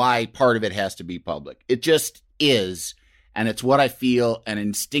handle on why part of it has to be public. It just is. And it's what I feel. And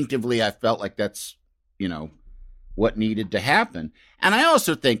instinctively, I felt like that's, you know, what needed to happen. And I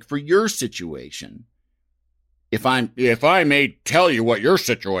also think for your situation, if I may tell you what your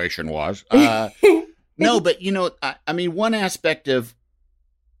situation was, no, but you know, I mean, one aspect of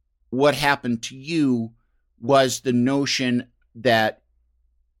what happened to you was the notion that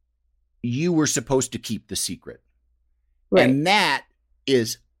you were supposed to keep the secret. Right. And that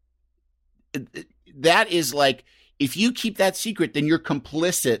is like, if you keep that secret, then you're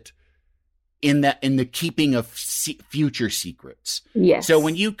complicit in the keeping of future secrets. Yes. So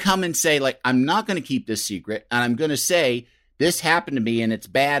when you come and say, like, I'm not going to keep this secret, and I'm going to say this happened to me and it's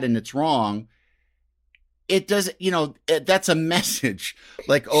bad and it's wrong, it doesn't, that's a message.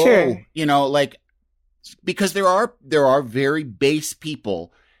 Like, Sure. like, because there are very base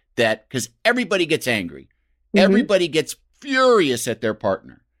people that, because everybody gets angry. Mm-hmm. Everybody gets furious at their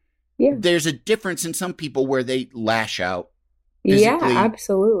partner. Yeah. There's a difference in some people where they lash out Yeah, physically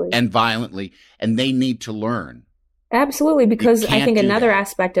absolutely. and violently, and they need to learn. Absolutely, because I think another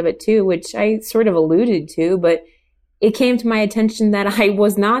aspect of it too, which I sort of alluded to, but it came to my attention that I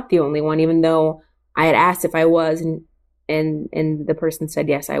was not the only one, even though I had asked if I was, and the person said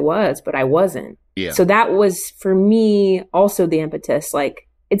yes, I was, but I wasn't. Yeah. So that was for me also the impetus, like,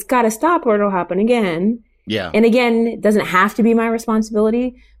 it's got to stop or it'll happen again. Yeah. And again, it doesn't have to be my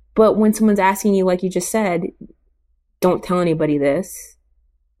responsibility, but when someone's asking you, like you just said, don't tell anybody this,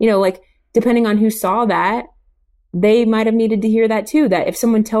 like, depending on who saw that, they might have needed to hear that too, that if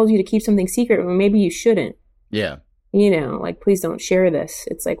someone tells you to keep something secret, well, maybe you shouldn't. Yeah. Like, please don't share this.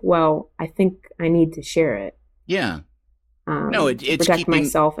 It's like, well, I think I need to share it. Yeah. No, it's to protect keeping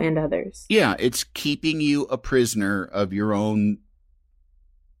myself and others. Yeah, it's keeping you a prisoner of your own,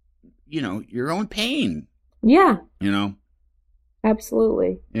 your own pain. Yeah. Yeah.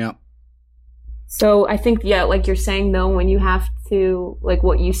 Absolutely. So I think, like you're saying, though, when you have to, like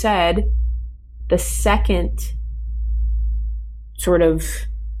what you said, the second sort of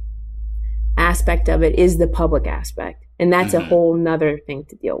aspect of it is the public aspect. And that's a whole nother thing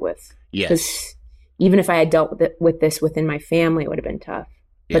to deal with. Yes. Because even if I had dealt with this within my family, it would have been tough.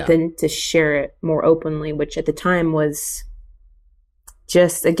 Yeah. But then to share it more openly, which at the time was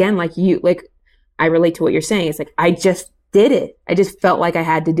just, again, like I relate to what you're saying. It's like, I just did it. I just felt like I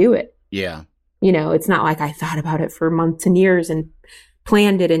had to do it. Yeah. It's not like I thought about it for months and years and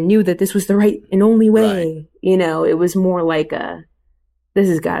planned it and knew that this was the right and only way. Right. It was more like this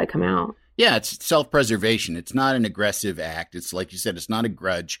has got to come out. Yeah, it's self-preservation. It's not an aggressive act. It's like you said, it's not a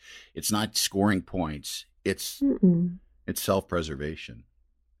grudge. It's not scoring points. It's self-preservation.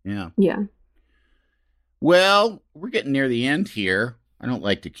 Yeah. Yeah. Well, we're getting near the end here. I don't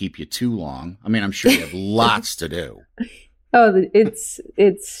like to keep you too long. I mean, I'm sure you have lots to do. Oh, it's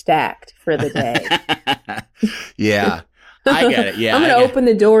stacked for the day. Yeah, I get it. Yeah, I'm going to open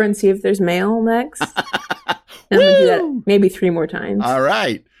the door and see if there's mail next. And I'm going to do that maybe 3 more times. All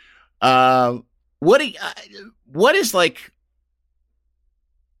right.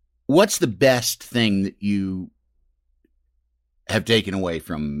 What's the best thing that you have taken away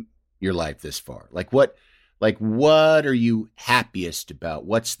from your life this far? What are you happiest about?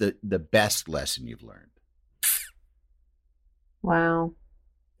 What's the best lesson you've learned? Wow.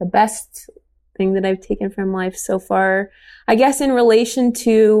 The best thing that I've taken from life so far, I guess in relation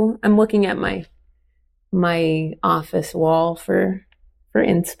to, I'm looking at my office wall for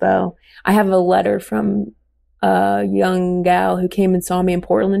inspo. I have a letter from a young gal who came and saw me in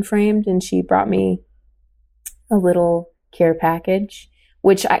Portland framed, and she brought me a little care package,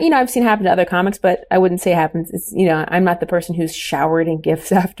 which I've seen happen to other comics, but I wouldn't say happens. It's, I'm not the person who's showered in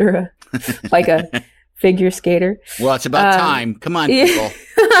gifts after a figure skater. Well, it's about time. Come on, people.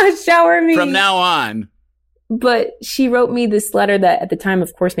 Shower me. From now on. But she wrote me this letter that at the time,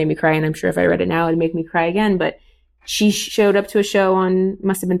 of course, made me cry. And I'm sure if I read it now, it'd make me cry again. But she showed up to a show on,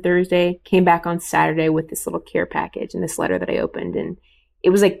 must have been Thursday, came back on Saturday with this little care package and this letter that I opened. And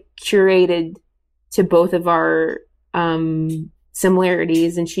it was like curated to both of our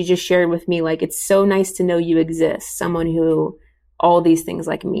similarities. And she just shared with me, like, it's so nice to know you exist. Someone who all these things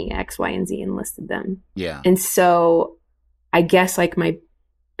like me, X, Y, and Z, and listed them. Yeah. And so I guess like my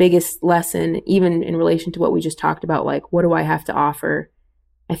biggest lesson, even in relation to what we just talked about, like, what do I have to offer?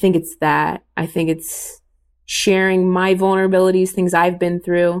 I think it's that. I think it's sharing my vulnerabilities, things I've been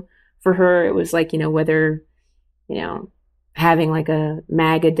through. For her, it was like, whether, having like a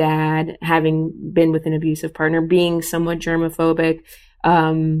MAGA dad, having been with an abusive partner, being somewhat germophobic,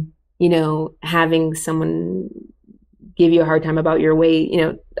 having someone give you a hard time about your weight,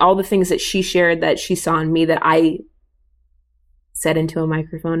 all the things that she shared that she saw in me that I said into a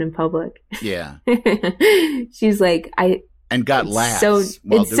microphone in public. Yeah. She's like, and got laughs. So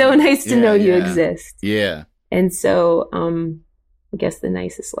it's so nice to know you exist. Yeah. And so, I guess the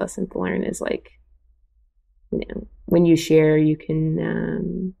nicest lesson to learn is like, when you share, you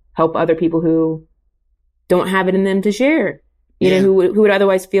can help other people who don't have it in them to share. you know, who would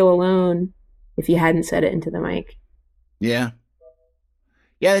otherwise feel alone if you hadn't said it into the mic. Yeah.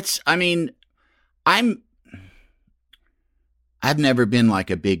 Yeah, I've never been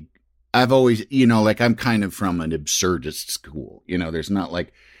like I've always, you know, like I'm kind of from an absurdist school. You know, there's not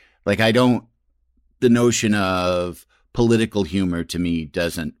like the notion of political humor to me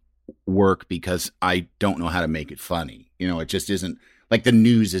doesn't work because I don't know how to make it funny. You know, it just isn't, like the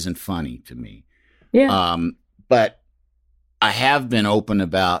news isn't funny to me. Yeah. But I have been open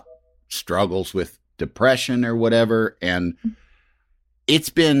about struggles with depression or whatever. And it's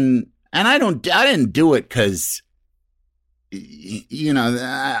been, and I didn't do it because, you know,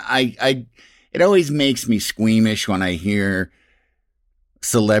 it always makes me squeamish when I hear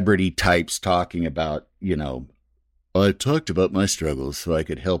celebrity types talking about, you know, I talked about my struggles so I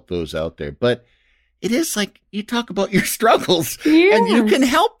could help those out there. But it is like you talk about your struggles and you can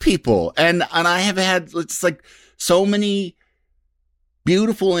help people. And I have had, it's like so many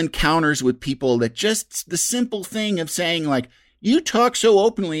beautiful encounters with people that just the simple thing of saying like, you talk so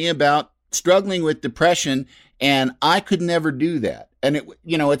openly about struggling with depression and I could never do that. And it,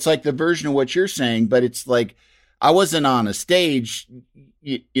 you know, it's like the version of what you're saying, but it's like, I wasn't on a stage,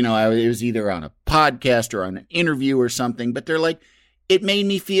 you know, it was either on a podcast or on an interview or something, but they're like, it made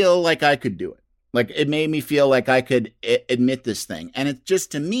me feel like I could do it. Like it made me feel like I could admit this thing. And it's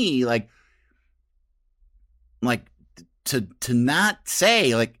just to me, like to not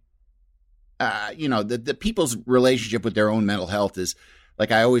say like, you know, the people's relationship with their own mental health is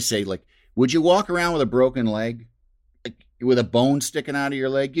like, I always say, like, would you walk around with a broken leg, like, with a bone sticking out of your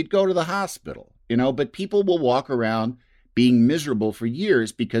leg? You'd go to the hospital, you know, but people will walk around being miserable for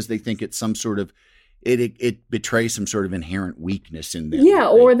years because they think it's some sort of, it betrays some sort of inherent weakness in them. Yeah.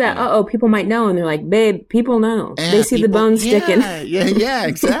 Or that, people might know. And they're like, babe, people know. They see the bone sticking. Yeah,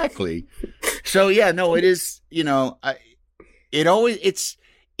 exactly. So yeah, no, it is, you know,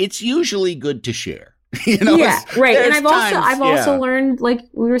 it's usually good to share. You know, yeah, right. And I've also learned, like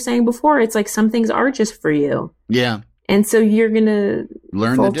we were saying before, it's like some things are just for you. Yeah. And so you're gonna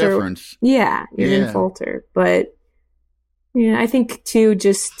learn the difference. Yeah, you're gonna falter. But yeah, I think too,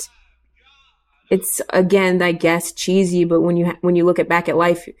 just it's again, I guess, cheesy. But when you look back at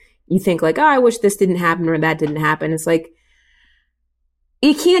life, you think like, oh, I wish this didn't happen or that didn't happen. It's like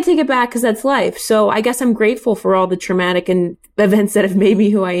you can't take it back because that's life. So I guess I'm grateful for all the traumatic and events that have made me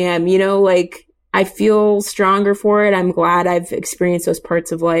who I am. You know, like I feel stronger for it. I'm glad I've experienced those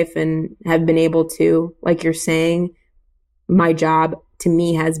parts of life and have been able to, like you're saying, my job to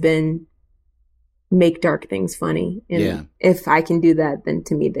me has been make dark things funny. And if I can do that, then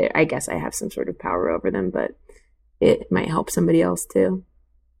to me, I guess I have some sort of power over them, but it might help somebody else too.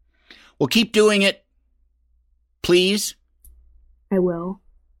 Well, keep doing it. Please. I will.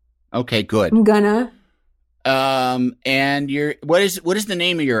 Okay, good. I'm gonna. And what is the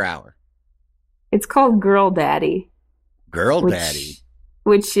name of your hour? It's called Girl Daddy. Girl Daddy.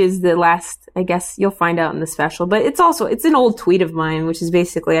 Which is the last, I guess you'll find out in the special. But it's an old tweet of mine, which is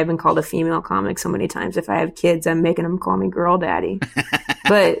basically I've been called a female comic so many times. If I have kids, I'm making them call me Girl Daddy.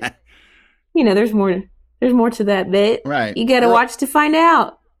 But, you know, there's more to that bit. Right. You got to watch to find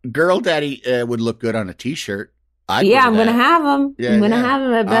out. Girl Daddy would look good on a t-shirt. I'm going to have them. I'm going to have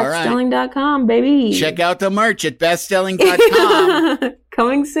them at bestselling.com, baby. Check out the merch at bestselling.com.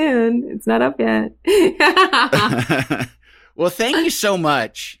 Coming soon. It's not up yet. Well, thank you so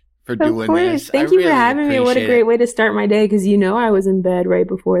much for doing this. Thank you for having me. What a great way to start my day, because you know I was in bed right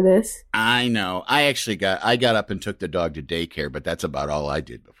before this. I know. I got up and took the dog to daycare, but that's about all I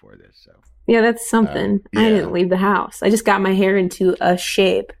did before this. So yeah, that's something. I didn't leave the house. I just got my hair into a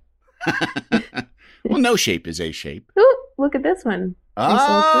shape. Well, no shape is a shape. Ooh, look at this one.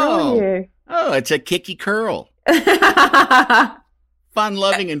 Oh, it's a kicky curl. Fun,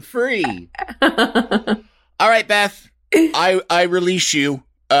 loving, and free. All right, Beth. I release you.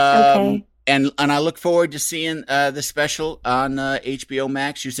 Okay. And I look forward to seeing the special on HBO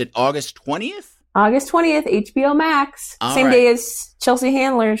Max. You said August 20th? August 20th, HBO Max. Same day as Chelsea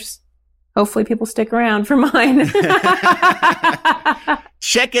Handler's. Hopefully people stick around for mine.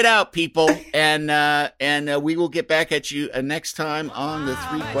 Check it out, people. And we will get back at you next time on the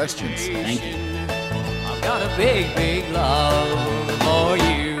 3 questions. Thank you. I've got a big, big love for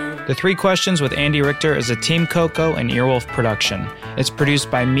you. The 3 Questions with Andy Richter is a Team Coco and Earwolf production. It's produced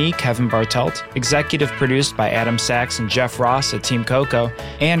by me, Kevin Bartelt, executive produced by Adam Sachs and Jeff Ross at Team Coco,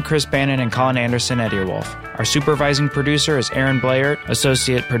 and Chris Bannon and Colin Anderson at Earwolf. Our supervising producer is Aaron Blair,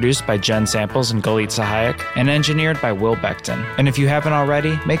 associate produced by Jen Samples and Galit Sahayak, and engineered by Will Beckton. And if you haven't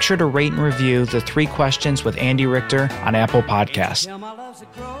already, make sure to rate and review the 3 Questions with Andy Richter on Apple Podcasts.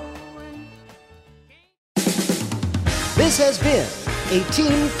 This has been a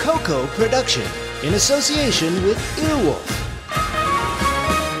Team Coco production in association with Earwolf.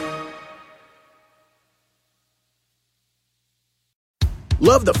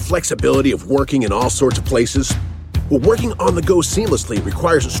 Love the flexibility of working in all sorts of places? Well, working on the go seamlessly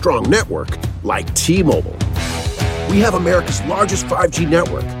requires a strong network like T-Mobile. We have America's largest 5G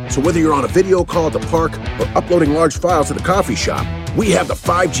network, so whether you're on a video call at the park or uploading large files at a coffee shop, we have the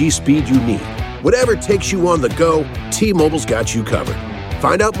 5G speed you need. Whatever takes you on the go, T-Mobile's got you covered.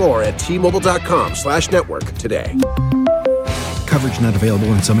 Find out more at T-Mobile.com/network today. Coverage not available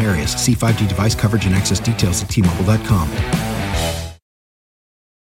in some areas. See 5G device coverage and access details at T-Mobile.com.